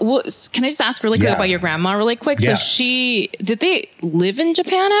 can I just ask really quick about your grandma really quick? Yeah. So did they live in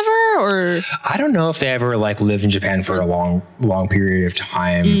Japan ever or? I don't know if they ever like lived in Japan for a long period of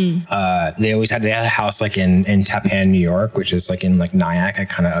time. They had a house like in Tappan, New York, which is like in like Nyack,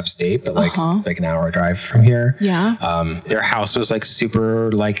 kind of upstate, but like an hour drive from here. Yeah. Their house was like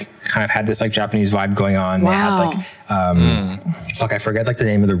super like kind of had this like Japanese vibe going on. Wow. They had like I forget like the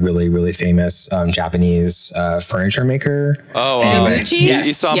name of the really, really famous Japanese furniture maker. Noguchi? Yes.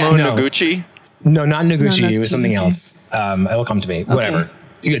 Isamu Noguchi? No, not Noguchi. No, it was something else. It'll come to me. Whatever.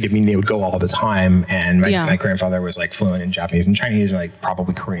 I mean, they would go all the time, and my grandfather was like fluent in Japanese and Chinese, and like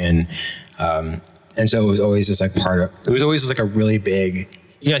probably Korean. And so it was always just like it was always just like a really big,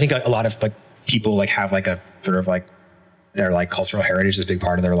 I think like a lot of like people like have like a sort of like their like cultural heritage is a big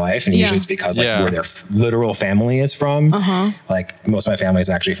part of their life, and usually it's because like where their literal family is from. Like most of my family is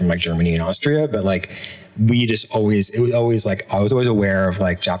actually from like Germany and Austria, but like it was always like I was always aware of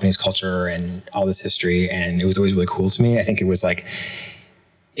like Japanese culture and all this history, and it was always really cool to me. I think it was like,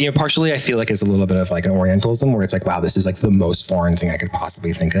 partially I feel like it's a little bit of like an Orientalism where it's like, wow, this is like the most foreign thing I could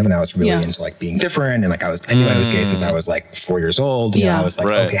possibly think of, and I was really into like being different, and like I knew I was gay since I was like 4 years old. I was like,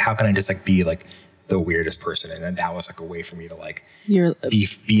 okay, how can I just like be like the weirdest person, and then that was like a way for me to like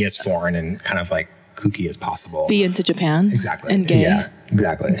be as foreign and kind of like kooky as possible. Be into Japan, exactly, and gay. Yeah,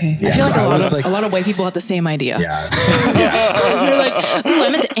 exactly. Okay. Yeah. I feel like a lot of white people have the same idea. Yeah, They're like, ooh,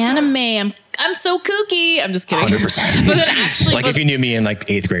 I'm into anime. I'm so kooky. I'm just kidding. 100%. But then actually, like if you knew me in like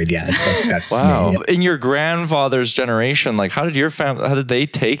 8th grade, that's wow. me. In your grandfather's generation, like how did they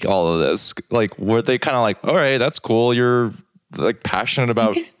take all of this? Like were they kind of like, all right, that's cool. You're like passionate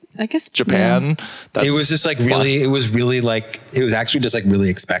about I guess Japan. It was just like really, it was actually just like really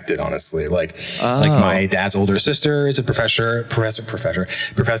expected, honestly. Like my dad's older sister is a professor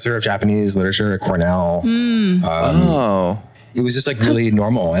of Japanese literature at Cornell. It was just like really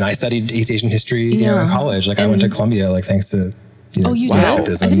normal. And I studied East Asian history in college. Like I went to Columbia, like thanks to, oh, you did? I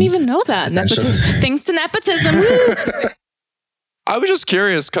didn't even know that. Nepotism. Thanks to nepotism. I was just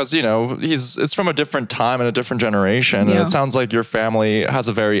curious because, it's from a different time and a different generation. And it sounds like your family has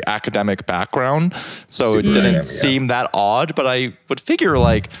a very academic background. So it didn't seem that odd. But I would figure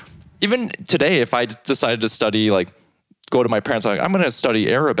like, even today, if I decided to study, like go to my parents, like I'm going to study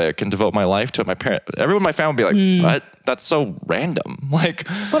Arabic and devote my life to it. Everyone in my family would be like, what? That's so random. Like,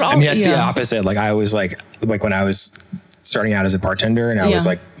 I mean, that's the opposite. Like I was like when I was starting out as a bartender and I was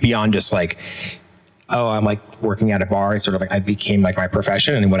like beyond just like, oh, I'm like working at a bar. It's sort of like I became like my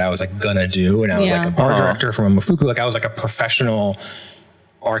profession and what I was like gonna do. And I was like a bar director from Mofuku. Like I was like a professional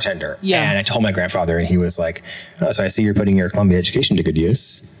bartender. Yeah. And I told my grandfather and he was like, oh, so I see you're putting your Columbia education to good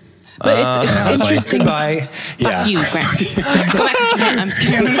use. But it's interesting. Like, goodbye. Fuck you, Grant. Go back to Japan. I'm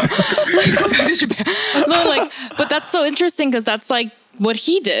scared. Like, go back to Japan. No, like, but that's so interesting because that's like what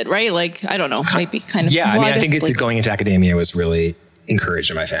he did, right? Like, I don't know, maybe kind of. Yeah, I think it's like, going into academia was really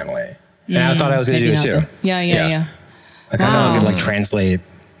encouraged in my family. And I thought I was going to do it too. Yeah. Like I thought I was going to like translate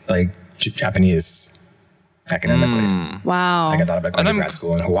like Japanese academically. Wow. Like I thought about going to grad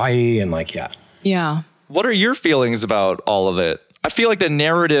school in Hawaii and like, Yeah. What are your feelings about all of it? I feel like the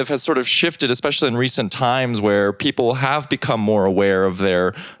narrative has sort of shifted, especially in recent times where people have become more aware of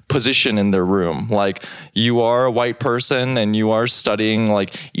their position in their room. Like you are a white person and you are studying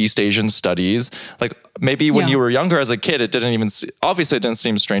like East Asian studies. Like maybe when you were younger as a kid, it didn't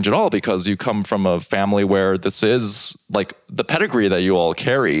seem strange at all because you come from a family where this is like the pedigree that you all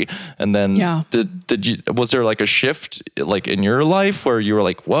carry. And then was there like a shift like in your life where you were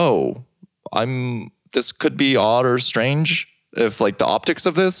like, whoa, this could be odd or strange? If like the optics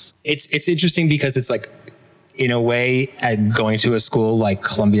of this? It's interesting because it's like, in a way, going to a school like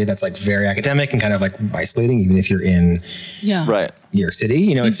Columbia that's like very academic and kind of like isolating, even if you're in New York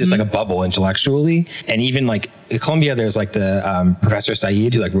City, it's just like a bubble intellectually. And even like at Columbia, there's like the Professor Said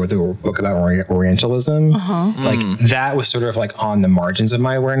who like wrote the book about Orientalism. Like that was sort of like on the margins of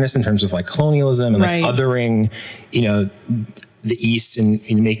my awareness in terms of like colonialism and like othering, the East and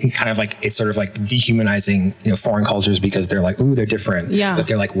making kind of like it's sort of like dehumanizing foreign cultures because they're like, ooh, they're different, but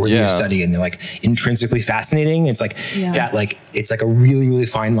they're like worthy of study and they're like intrinsically fascinating. It's like that, like it's like a really, really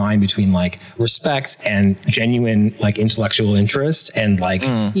fine line between like respect and genuine like intellectual interest and like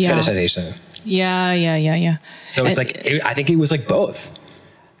fetishization. Yeah. So it's I think it was like both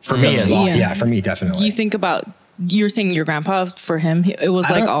for me. For me, definitely. You think about, you're saying your grandpa, for him, it was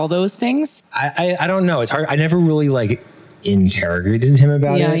like all those things. I don't know. It's hard. I never really like interrogated him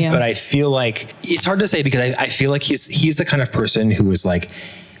about it, but I feel like it's hard to say because I feel like he's the kind of person who was like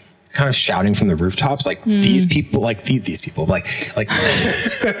kind of shouting from the rooftops, like these people, like these people, like like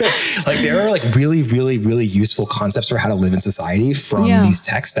there are like really, really, really useful concepts for how to live in society from these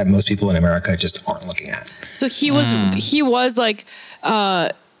texts that most people in America just aren't looking at. So he was like,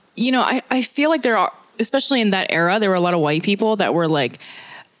 I feel like there are, especially in that era, there were a lot of white people that were like,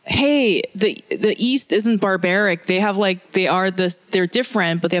 hey, the East isn't barbaric. They have they're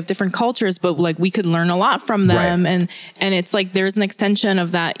different, but they have different cultures, but like we could learn a lot from them. Right. And it's like, there's an extension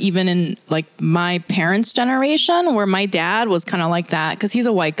of that even in like my parents' generation, where my dad was kind of like that because he's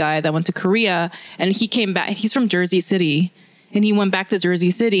a white guy that went to Korea and he came back. He's from Jersey City. And he went back to Jersey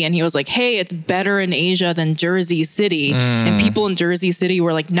City and he was like, hey, it's better in Asia than Jersey City. And people in Jersey City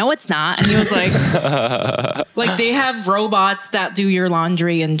were like, no, it's not. And he was like, like they have robots that do your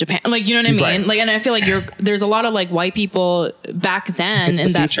laundry in Japan. Like, you know what I mean? Right. Like, and I feel like there's a lot of like white people back then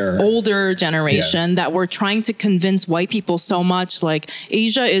in that older generation that were trying to convince white people so much like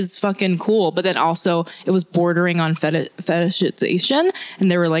Asia is fucking cool. But then also it was bordering on fetishization.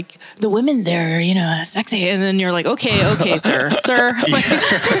 And they were like, the women there, sexy. And then you're like, okay, sir. Like,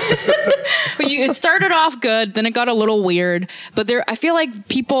 it started off good, then it got a little weird. But I feel like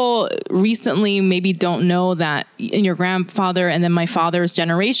people recently maybe don't know that in your grandfather and then my father's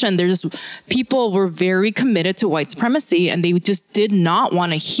generation, people were very committed to white supremacy and they just did not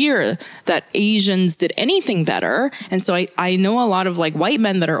want to hear that Asians did anything better. And so I know a lot of like white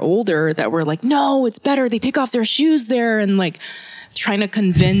men that are older that were like, no, it's better. They take off their shoes there and like trying to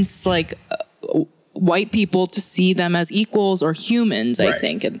convince like white people to see them as equals or humans, I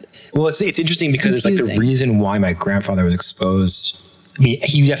think. And well, it's interesting because it's like the reason why my grandfather was exposed. I mean,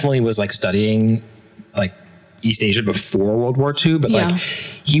 he definitely was like studying like East Asia before World War II, but like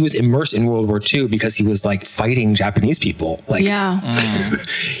he was immersed in World War II because he was like fighting Japanese people. Like,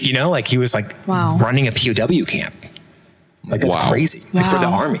 like he was like running a POW camp. Like that's crazy like, for the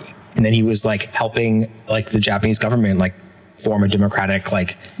army. And then he was like helping like the Japanese government, like form a democratic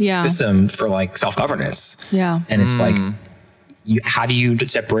like system for like self-governance. Yeah. And it's like, how do you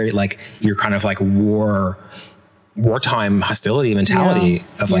separate like your kind of like wartime hostility mentality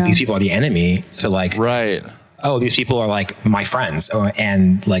of like these people are the enemy to like, oh, these people are like my friends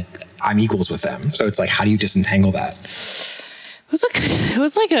and like I'm equals with them. So it's like, how do you disentangle that? It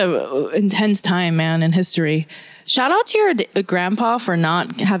was like a intense time, man, in history. Shout out to your grandpa for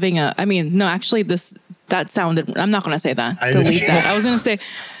not having that sounded, I'm not going to say that. Delete that. I was going to say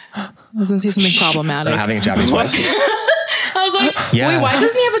something problematic. Not having a Japanese wife. I was like, wait, why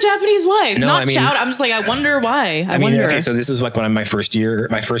doesn't he have a Japanese wife? No, I'm just like, I wonder why. I wonder. Okay, so this is like when I'm my first year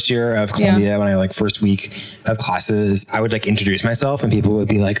of Columbia, when I like first week of classes, I would like introduce myself and people would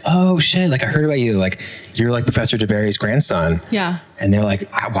be like, oh shit, like I heard about you. Like you're like Professor DeBerry's grandson. Yeah. And they're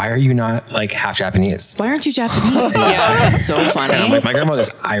like, why are you not like half Japanese? Why aren't you Japanese? That's so funny. And I'm like, my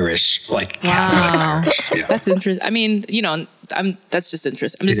grandmother's Irish. Like, wow. Irish. Yeah. That's interesting. I mean, that's just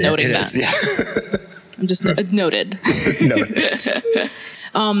interesting. I'm just noting that. I'm just noted.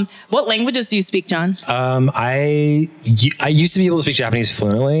 What languages do you speak, John? I used to be able to speak Japanese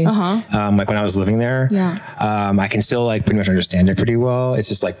fluently. Like when I was living there. Yeah. I can still like pretty much understand it pretty well. It's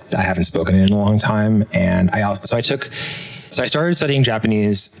just like I haven't spoken it in a long time. And I started studying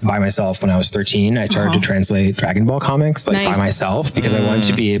Japanese by myself when I was 13. I started to translate Dragon Ball comics by myself because I wanted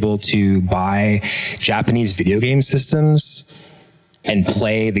to be able to buy Japanese video game systems and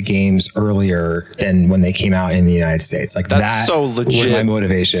play the games earlier than when they came out in the United States. Like that's so legit. Was my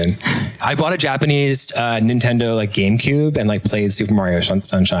motivation. I bought a Japanese Nintendo like GameCube and like played Super Mario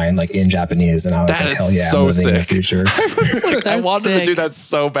Sunshine like in Japanese, and I was like, hell yeah, so I'm living in the future. I wanted to do that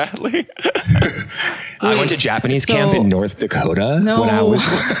so badly. I went to Japanese camp in North Dakota when I was.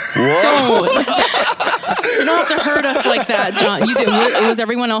 Whoa! You don't have to hurt us like that, John. You did. Was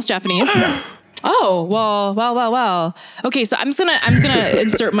everyone else Japanese? Oh, well. Okay, so I'm gonna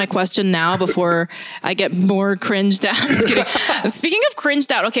insert my question now before I get more cringed out. I'm just kidding. Speaking of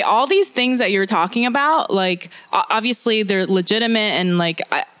cringed out, okay, all these things that you're talking about, like obviously they're legitimate and like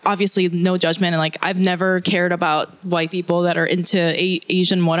obviously no judgment, and like I've never cared about white people that are into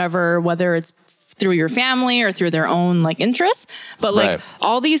Asian whatever, whether it's through your family or through their own like interests, but like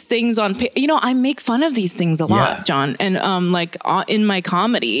all these things I make fun of these things a lot, John, and in my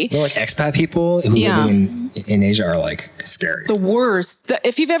comedy. Like expat people who living in Asia are like scary. The worst.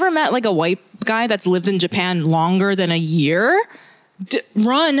 If you've ever met like a white guy that's lived in Japan longer than a year,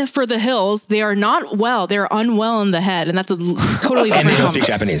 run for the hills. They are not well. They're unwell in the head, and that's a totally different. And they don't speak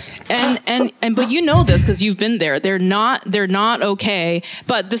Japanese. And but you know this because you've been there. They're not okay.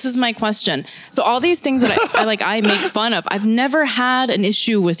 But this is my question. So all these things that I make fun of, I've never had an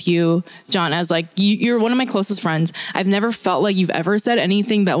issue with you, John, as like you're one of my closest friends. I've never felt like you've ever said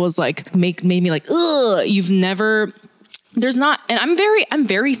anything that was like made me like, ugh. You've never. There's not, and I'm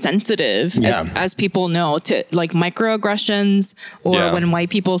very sensitive, as people know, to like microaggressions or when white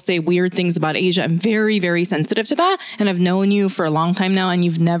people say weird things about Asia. I'm very, very sensitive to that. And I've known you for a long time now, and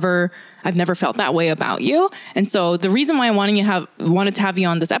I've never felt that way about you. And so the reason why I wanted to have you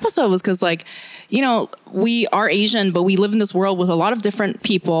on this episode was because, like, you know, we are Asian, but we live in this world with a lot of different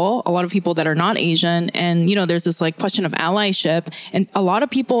people, a lot of people that are not Asian. And, you know, there's this like question of allyship. And a lot of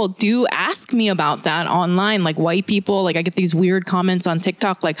people do ask me about that online, like white people. Like I get these weird comments on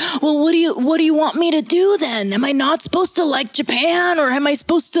TikTok, like, well, what do you want me to do then? Am I not supposed to like Japan, or am I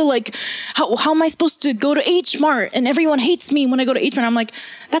supposed to like, how am I supposed to go to H Mart and everyone hates me when I go to H Mart? I'm like,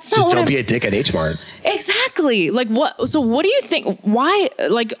 that's not just don't be a dick at H Mart. Exactly. Like what? So what do you think? Why?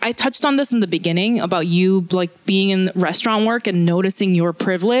 Like I touched on this in the beginning about you like being in restaurant work and noticing your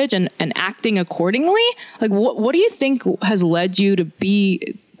privilege and acting accordingly. Like what do you think has led you to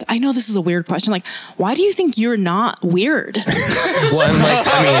be? I know this is a weird question. Like, why do you think you're not weird? Well,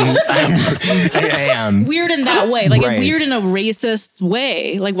 I am weird in that way, like weird in a racist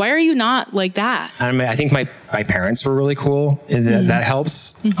way. Like, why are you not like that? I think my parents were really cool. That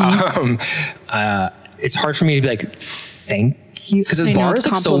helps. It's hard for me to be like, thank you, because the bar is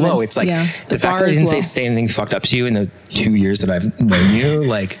like so low. It's like the fact that I didn't say anything fucked up to you in the 2 years that I've known you.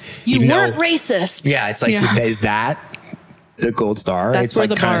 Like you weren't racist. Yeah, it's like is that the gold star? That's it's where like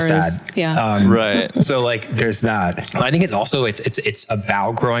the kind bar of sad. is. Yeah. Right. So like there's that. I think it's also it's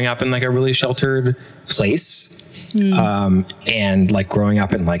about growing up in like a really sheltered place. And like growing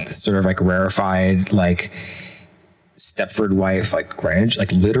up in like this sort of like rarefied like Stepford wife, like Greenwich,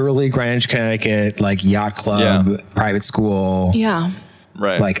 like literally Greenwich, Connecticut, like yacht club, private school. Yeah.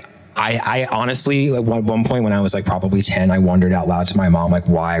 Right. Like I honestly, at one point when I was like probably 10, I wondered out loud to my mom, like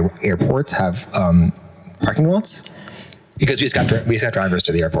why airports have parking lots. Because we just got drivers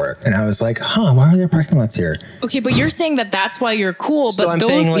to the airport, and I was like, why are there parking lots here? Okay, but you're saying that that's why you're cool, but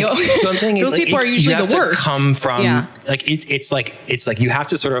those people are usually the worst. Come from like it's like you have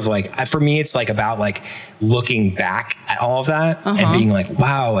to sort of like, for me it's like about like looking back at all of that and being like,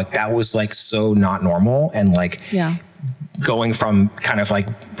 wow, like that was like so not normal, and like going from kind of like,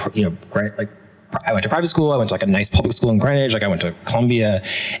 you know, like I went to private school. I went to like a nice public school in Greenwich. Like I went to Columbia,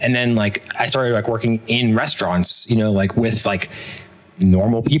 and then like I started like working in restaurants, you know, like with like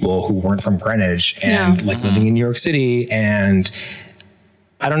normal people who weren't from Greenwich, and like living in New York City. And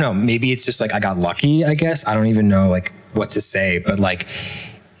I don't know, maybe it's just like I got lucky, I guess. I don't even know like what to say, but like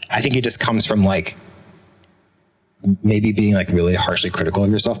I think it just comes from like maybe being like really harshly critical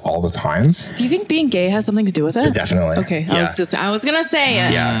of yourself all the time. Do you think being gay has something to do with it? Definitely. Okay. I was gonna say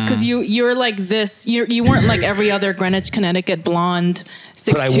it. Yeah. Because you're like this. You weren't like every other Greenwich, Connecticut blonde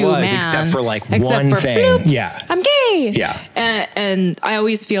 6'2" man. Except for like one thing. Bloop, yeah. I'm gay. Yeah. And I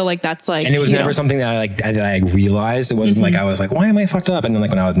always feel like that's like. And it was never something that I realized. It wasn't like I was like, why am I fucked up? And then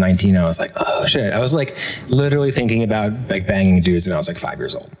like when I was 19, I was like, oh shit. I was like literally thinking about like banging dudes when I was like 5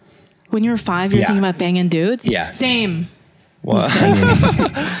 years old. When you were 5, you're thinking about banging dudes? Yeah. Same. What?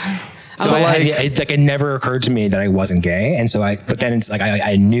 So it never occurred to me that I wasn't gay. And so but then it's like,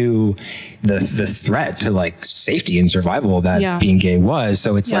 I knew the threat to like safety and survival that being gay was.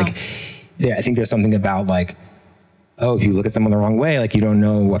 So it's like, I think there's something about like, if you look at someone the wrong way, like you don't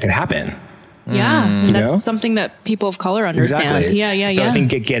know what could happen. Yeah. And that's something that people of color understand. Exactly. Yeah. So I think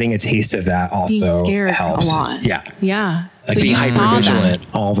getting a taste of that also helps. A lot. Yeah. Yeah. Like so being you hyper vigilant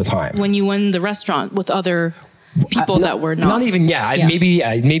all the time. When you went in the restaurant with other people that were not even, maybe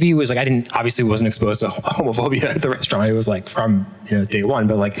it was like, I obviously wasn't exposed to homophobia at the restaurant. It was like from, you know, day one,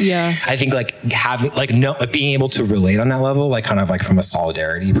 but like, I think like having like, being able to relate on that level, like kind of like from a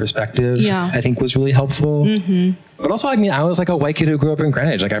solidarity perspective, I think was really helpful. But also, I mean, I was like a white kid who grew up in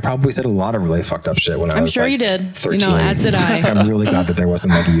Greenwich. Like I probably said a lot of really fucked up shit when I was sure like you did. 13. You know, as did I. I'm really glad that there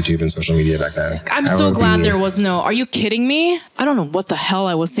wasn't like YouTube and social media back then. I'm so glad there was no. Are you kidding me? I don't know what the hell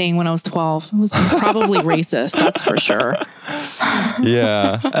I was saying when I was 12. It was probably racist. That's for sure.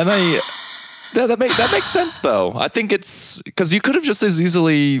 Yeah, and that makes sense though. I think it's because you could have just as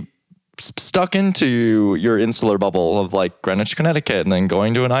easily stuck into your insular bubble of like Greenwich, Connecticut, and then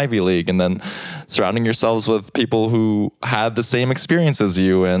going to an Ivy League, and then surrounding yourselves with people who had the same experience as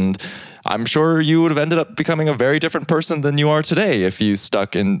you. And I'm sure you would have ended up becoming a very different person than you are today if you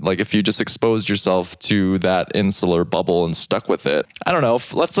stuck in, like, if you just exposed yourself to that insular bubble and stuck with it. I don't know.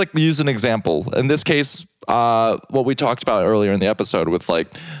 Let's like use an example. In this case, what we talked about earlier in the episode with like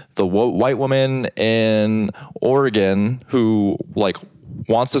the white woman in Oregon who like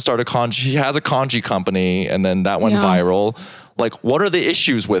wants to start a kanji. She has a kanji company and then that went viral. Like, what are the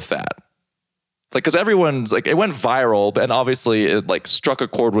issues with that? Like, because everyone's like, it went viral, and obviously it like struck a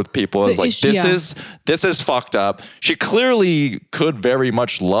chord with people. It's like, this is fucked up. She clearly could very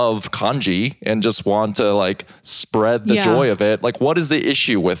much love kanji and just want to like spread the joy of it. Like, what is the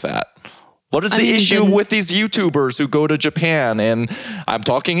issue with that? What is the issue with these YouTubers who go to Japan and I'm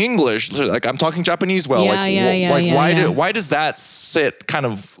talking English, like I'm talking Japanese well? Why does that sit kind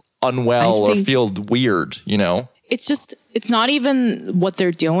of unwell or feel weird, you know? It's not even what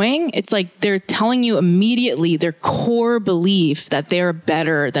they're doing. It's like they're telling you immediately their core belief that they're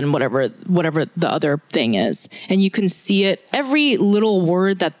better than whatever the other thing is. And you can see it. Every little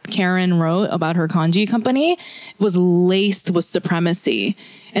word that Karen wrote about her kanji company was laced with supremacy.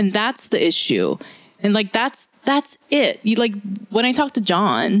 And that's the issue. And like, that's it. You like, when I talk to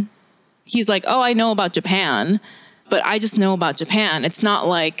John, he's like, oh, I know about Japan, but I just know about Japan. It's not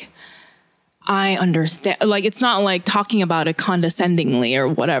like, I understand, like, it's not like talking about it condescendingly or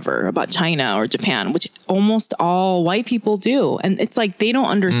whatever about China or Japan, which almost all white people do. And it's like, they don't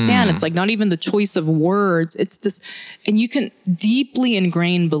understand. It's like not even the choice of words. It's this, and you can deeply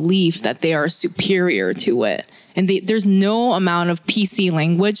ingrain belief that they are superior to it. And there's no amount of PC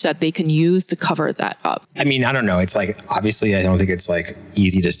language that they can use to cover that up. I mean, I don't know. It's like, obviously, I don't think it's like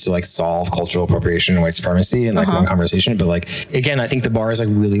easy just to like solve cultural appropriation and white supremacy in like one conversation. But like, again, I think the bar is like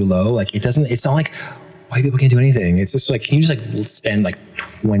really low. Like it's not like white people can't do anything. It's just like, can you just like spend like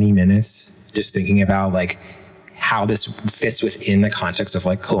 20 minutes just thinking about like how this fits within the context of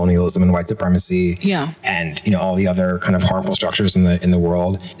like colonialism and white supremacy and, you know, all the other kind of harmful structures in the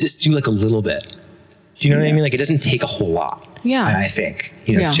world. Just do like a little bit. Do you know what I mean? Like, it doesn't take a whole lot. Yeah. I think,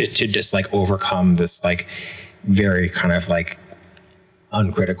 you know, to just like overcome this like very kind of like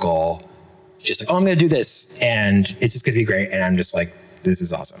uncritical, just like, oh, I'm going to do this and it's just going to be great. And I'm just like, this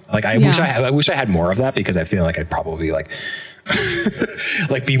is awesome. Like, I wish I had more of that because I feel like I'd probably like,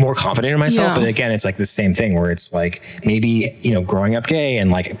 like be more confident in myself. Yeah. But again, it's like the same thing where it's like maybe, you know, growing up gay and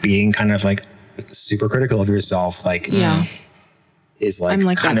like being kind of like super critical of yourself, like, is like, I'm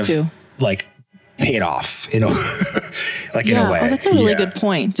like kind that of too. Like, pay it off, you know, like in a way. Oh, that's a really good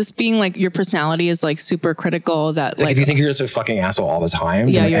point. Just being like your personality is like super critical. That like if you think you're just a fucking asshole all the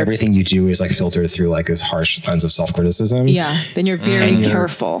time, then like everything you do is like filtered through like this harsh lens of self-criticism. Yeah, then you're very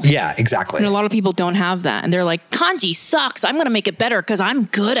careful. Yeah, exactly. And a lot of people don't have that, and they're like, kanji sucks. I'm gonna make it better because I'm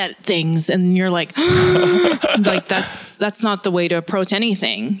good at things. And you're like, like that's not the way to approach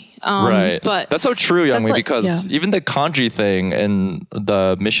anything. Right. But that's so true, Youngmi, like, because even the kanji thing and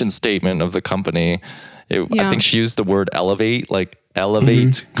the mission statement of the company, I think she used the word elevate, like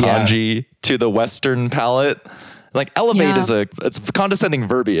elevate kanji to the Western palate. Like elevate is it's condescending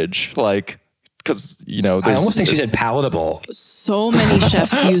verbiage, like, because, you know, I almost think she said palatable. So many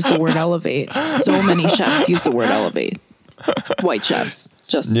chefs use the word elevate. So many chefs use the word elevate. White chefs,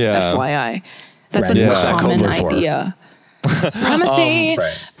 just FYI. That's a common idea. Supremacy,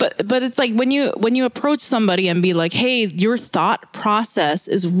 but it's like when you approach somebody and be like, hey, your thought process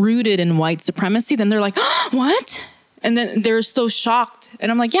is rooted in white supremacy, then they're like, what? And then they're so shocked,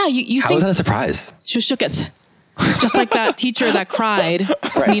 and I'm like, yeah, you how think is that a surprise? Shooketh, just like that teacher that cried,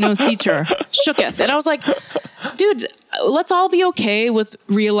 Nino's teacher, shooketh, and I was like, dude, let's all be okay with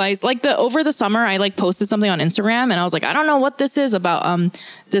realize, like, over the summer I like posted something on Instagram and I was like, I don't know what this is about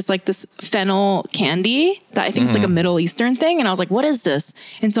this fennel candy that I think it's like a Middle Eastern thing, and I was like, what is this?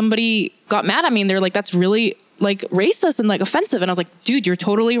 And somebody got mad at me and they're like, that's really like racist and like offensive. And I was like, dude, you're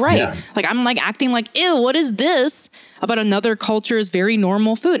totally right. Yeah. Like, I'm like acting like, ew, what is this about another culture's very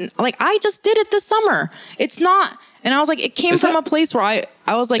normal food? And, like, I just did it this summer. It's not. And I was like, it came from a place where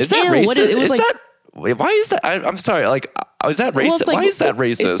I was like, ew, what is it? It was like, why is that? I'm sorry. Like, is that racist? Like, why is that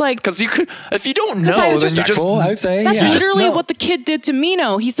racist? It's like, because you could, if you don't know, then you just. I would say that's literally what the kid did to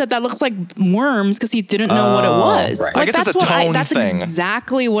Mino. He said that looks like worms because he didn't know what it was. Right. Like, I guess it's a tone that's thing.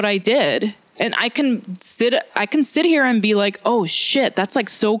 Exactly what I did. And I can sit here and be like, oh shit, that's like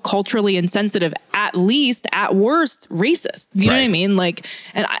so culturally insensitive, at least, at worst, racist. Do you know what I mean? Like,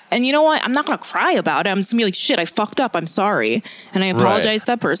 and you know what? I'm not going to cry about it. I'm just going to be like, shit, I fucked up. I'm sorry. And I apologize to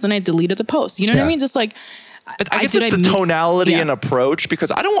that person. I deleted the post. You know what I mean? Just like, I guess it's the tonality and approach,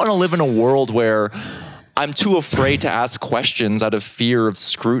 because I don't want to live in a world where I'm too afraid to ask questions out of fear of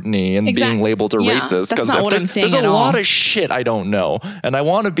scrutiny and being labeled a racist. That's not what I'm saying there's a at all. lot of shit I don't know. And I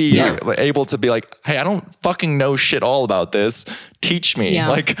want to be able to be like, hey, I don't fucking know shit all about this. Teach me. Yeah.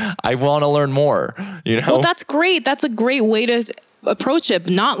 Like, I want to learn more, you know? Well, that's great. That's a great way to approach it,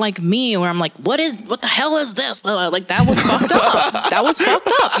 but not like me where I'm like, what the hell is this? Like, that was fucked up. That was fucked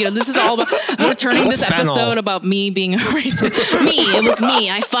up. You know, this is all about, we're turning this episode about me being a racist. It was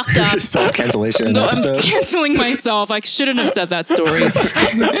me. I fucked up. Self-cancellation. No, I'm canceling myself. I shouldn't have said that story.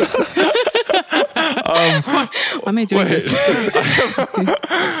 Why am I doing this?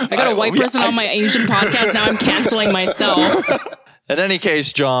 I got a white person on my Asian podcast. Now I'm canceling myself. In any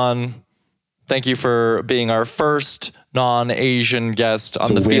case, John, thank you for being our first non-Asian guest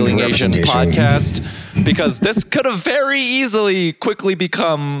on the Feeling Asian podcast, because this could have very easily quickly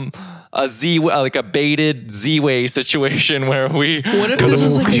become a baited Z-Way situation where we... What if this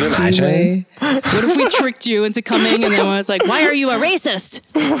was like a Z-Way? What if we tricked you into coming and then I was like, why are you a racist?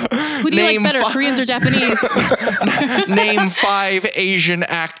 Who do you like better, Koreans or Japanese? Name 5 Asian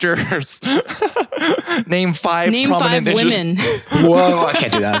actors. Name 5 prominent women. Whoa, I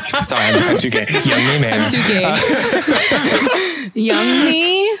can't do that. Sorry, I'm too gay. Young me, man. I'm too gay. Young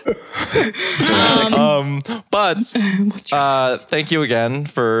me. But thank you again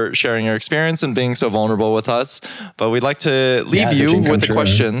for sharing your experience and being so vulnerable with us. But we'd like to leave you with a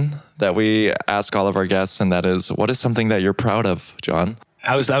question that we ask all of our guests, and that is, what is something that you're proud of, John?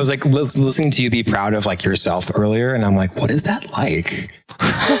 I was like listening to you be proud of like yourself earlier, and I'm like, what is that like?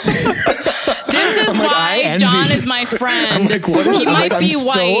 This is why John is my friend. I'm like, what is he might be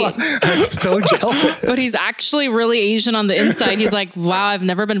white. I'm so jealous. But he's actually really Asian on the inside. He's like, wow, I've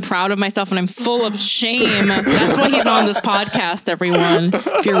never been proud of myself and I'm full of shame. That's why he's on this podcast, everyone,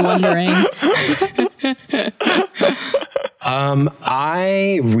 if you're wondering.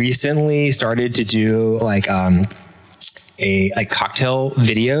 I recently started to do like cocktail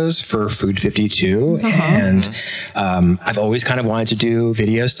videos for Food 52, and I've always kind of wanted to do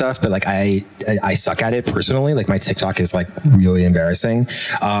video stuff, but like I suck at it personally. Like my TikTok is like really embarrassing.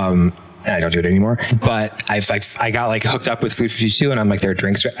 And I don't do it anymore, but I got like hooked up with Food 52, and I'm like their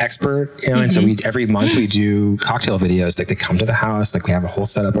drinks expert, you know. And so every month we do cocktail videos. Like they come to the house, like we have a whole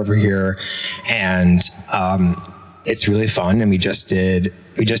setup over here, and it's really fun. And we just did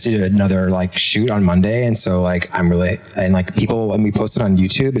another like shoot on Monday. And so like people, and we posted on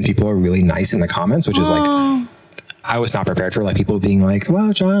YouTube, and people are really nice in the comments, which is like, I was not prepared for like people being like,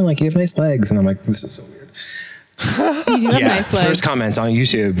 wow, John, like you have nice legs. And I'm like, this is so weird. You do have nice legs. Thirst comments on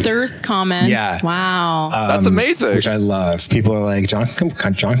YouTube. Thirst comments. Yeah. Wow. That's amazing. Which I love. People are like, John can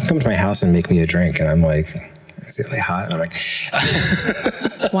come to my house and make me a drink. And I'm like, is it really hot? And I'm like,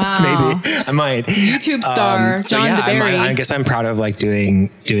 wow. Maybe I might. YouTube star John DeBerry. I guess I'm proud of like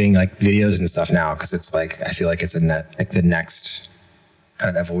doing like videos and stuff now, because it's like I feel like it's the next kind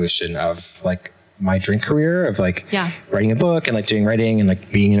of evolution of like my drink career, of like writing a book and like doing writing and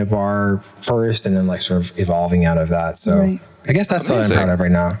like being in a bar first, and then like sort of evolving out of that. So I guess that's what I'm proud of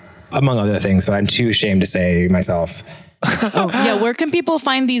right now, among other things. But I'm too ashamed to say myself. Where can people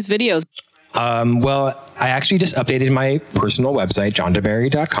find these videos? Well, I actually just updated my personal website,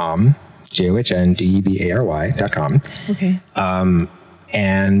 johndeberry.com, JOHNDEBARY.com. Okay.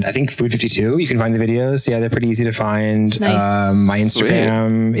 And I think Food 52, you can find the videos. Yeah, they're pretty easy to find. Nice. My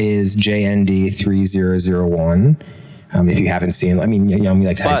Instagram is JND3001. If you haven't seen, I mean, you know, me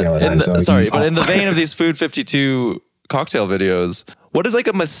like tags me all the time. But in the vein of these Food 52 cocktail videos, what is like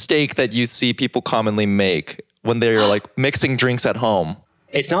a mistake that you see people commonly make when they're like mixing drinks at home?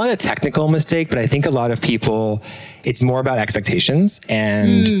 It's not a technical mistake, but I think a lot of people, it's more about expectations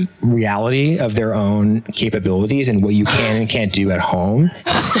and reality of their own capabilities and what you can and can't do at home.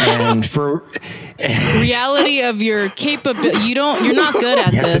 And for reality of your capability, you're not good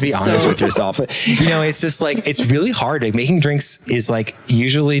at this. You have to be honest with yourself. You know, it's just like, it's really hard. Like making drinks is like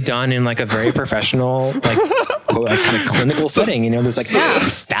usually done in like a very professional, like kind of clinical setting. You know, there's like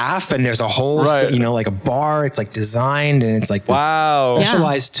staff, and there's a whole, you know, like a bar. It's like designed, and it's like this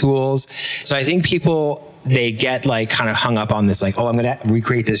specialized tools. So I think people, they get like kind of hung up on this, like, oh, I'm going to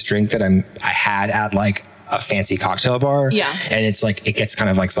recreate this drink that I had at like a fancy cocktail bar. Yeah. And it's like, it gets kind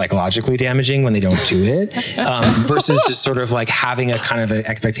of like psychologically damaging when they don't do it, versus just sort of like having a kind of an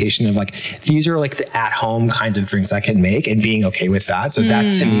expectation of like, these are like the at-home kinds of drinks I can make, and being okay with that. So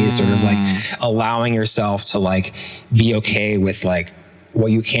that to me is sort of like allowing yourself to like be okay with like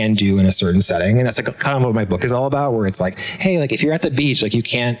what you can do in a certain setting. And that's like kind of what my book is all about, where it's like, hey, like if you're at the beach, like you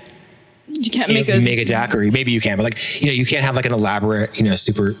can't make a daiquiri. Maybe you can, but like, you know, you can't have like an elaborate, you know,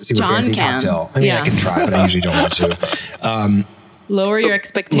 super fancy cocktail. I mean, I can try, but I usually don't want to. Lower your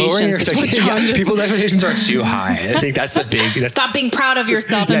expectations. Lowering your is what expectations. John just- People's expectations are too high. I think that's the big. Stop being proud of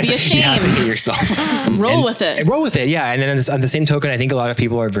yourself and be You have to ashamed. hate yourself. Roll with it. And roll with it, yeah. And then on the same token, I think a lot of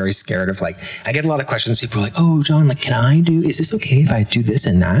people are very scared of like, I get a lot of questions. People are like, oh, John, like, is this okay if I do this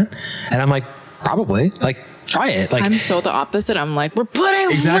and that? And I'm like, probably. Like, try it. Like, I'm so the opposite. I'm like, we're putting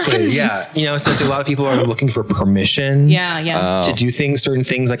exactly, friends. yeah. You know, since a lot of people are looking for permission, Yeah. to do certain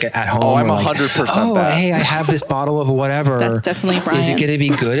things like at home. Oh, I'm or like, 100% oh, that. hey, I have this bottle of whatever. That's definitely Brian. Is it going to be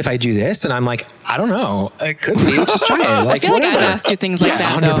good if I do this? And I'm like, I don't know. It could be. Just try it. Like, I feel whatever. like I've asked you things like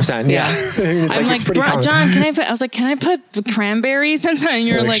that. 100%. Though. Yeah. It's I'm like, like, it's pretty common. John, can I put? I was like, can I put cranberries in something? And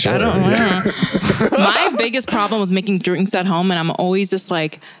you're like, sure, I don't know. yeah. My biggest problem with making drinks at home, and I'm always just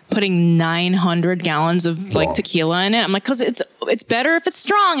like putting 900 gallons of like tequila in it. I'm like, because it's better if it's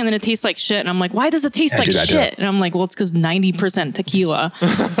strong, and then it tastes like shit. And I'm like, why does it taste like do that, shit? And I'm like, well, it's because 90% tequila.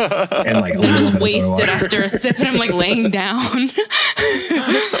 And like, Just wasted after a sip, and I'm like laying down.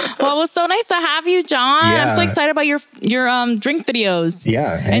 Well, it was so nice to have you, John. I'm so Yeah. excited about your drink videos.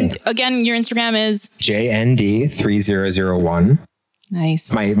 Yeah. And again, your Instagram is JND3001.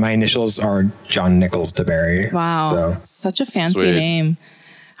 nice. My initials are John Nichols DeBerry. Wow, So such a fancy Sweet. name.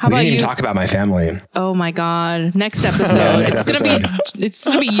 How we about didn't you? even talk about my family. Oh my God! Next episode, it's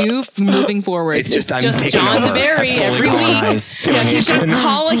gonna be you moving forward. It's just I'm taking John over. DeBerry I've fully every week. colonized Feeling Yeah, he's gonna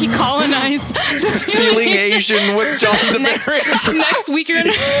Asian. he colonized Feeling Asian with John next, DeBerry. next week you're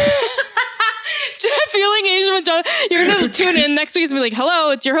gonna Feeling Asian with John. You're gonna tune in next week and be like, "Hello,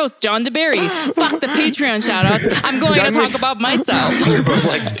 it's your host John DeBerry." Fuck the Patreon shoutouts. I'm going to talk about myself. We're both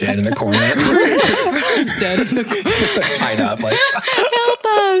like dead in the corner, Dead in the tied up. Like, help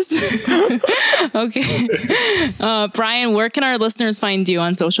us. Okay. Brian, where can our listeners find you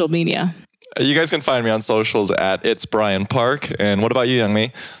on social media? You guys can find me on socials at It's Brian Park. And what about you, Young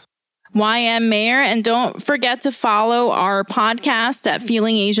Me? YM Mayer. And don't forget to follow our podcast at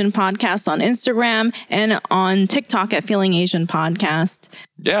Feeling Asian Podcast on Instagram and on TikTok at Feeling Asian Podcast.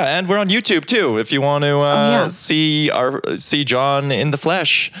 Yeah, and we're on YouTube too. If you want to see John in the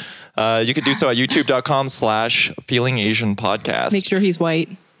flesh, you could do so at youtube.com/Feeling Asian Podcast. Make sure he's white.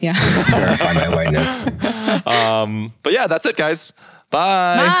 Yeah. verify my whiteness. But yeah, that's it, guys.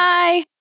 Bye. Bye.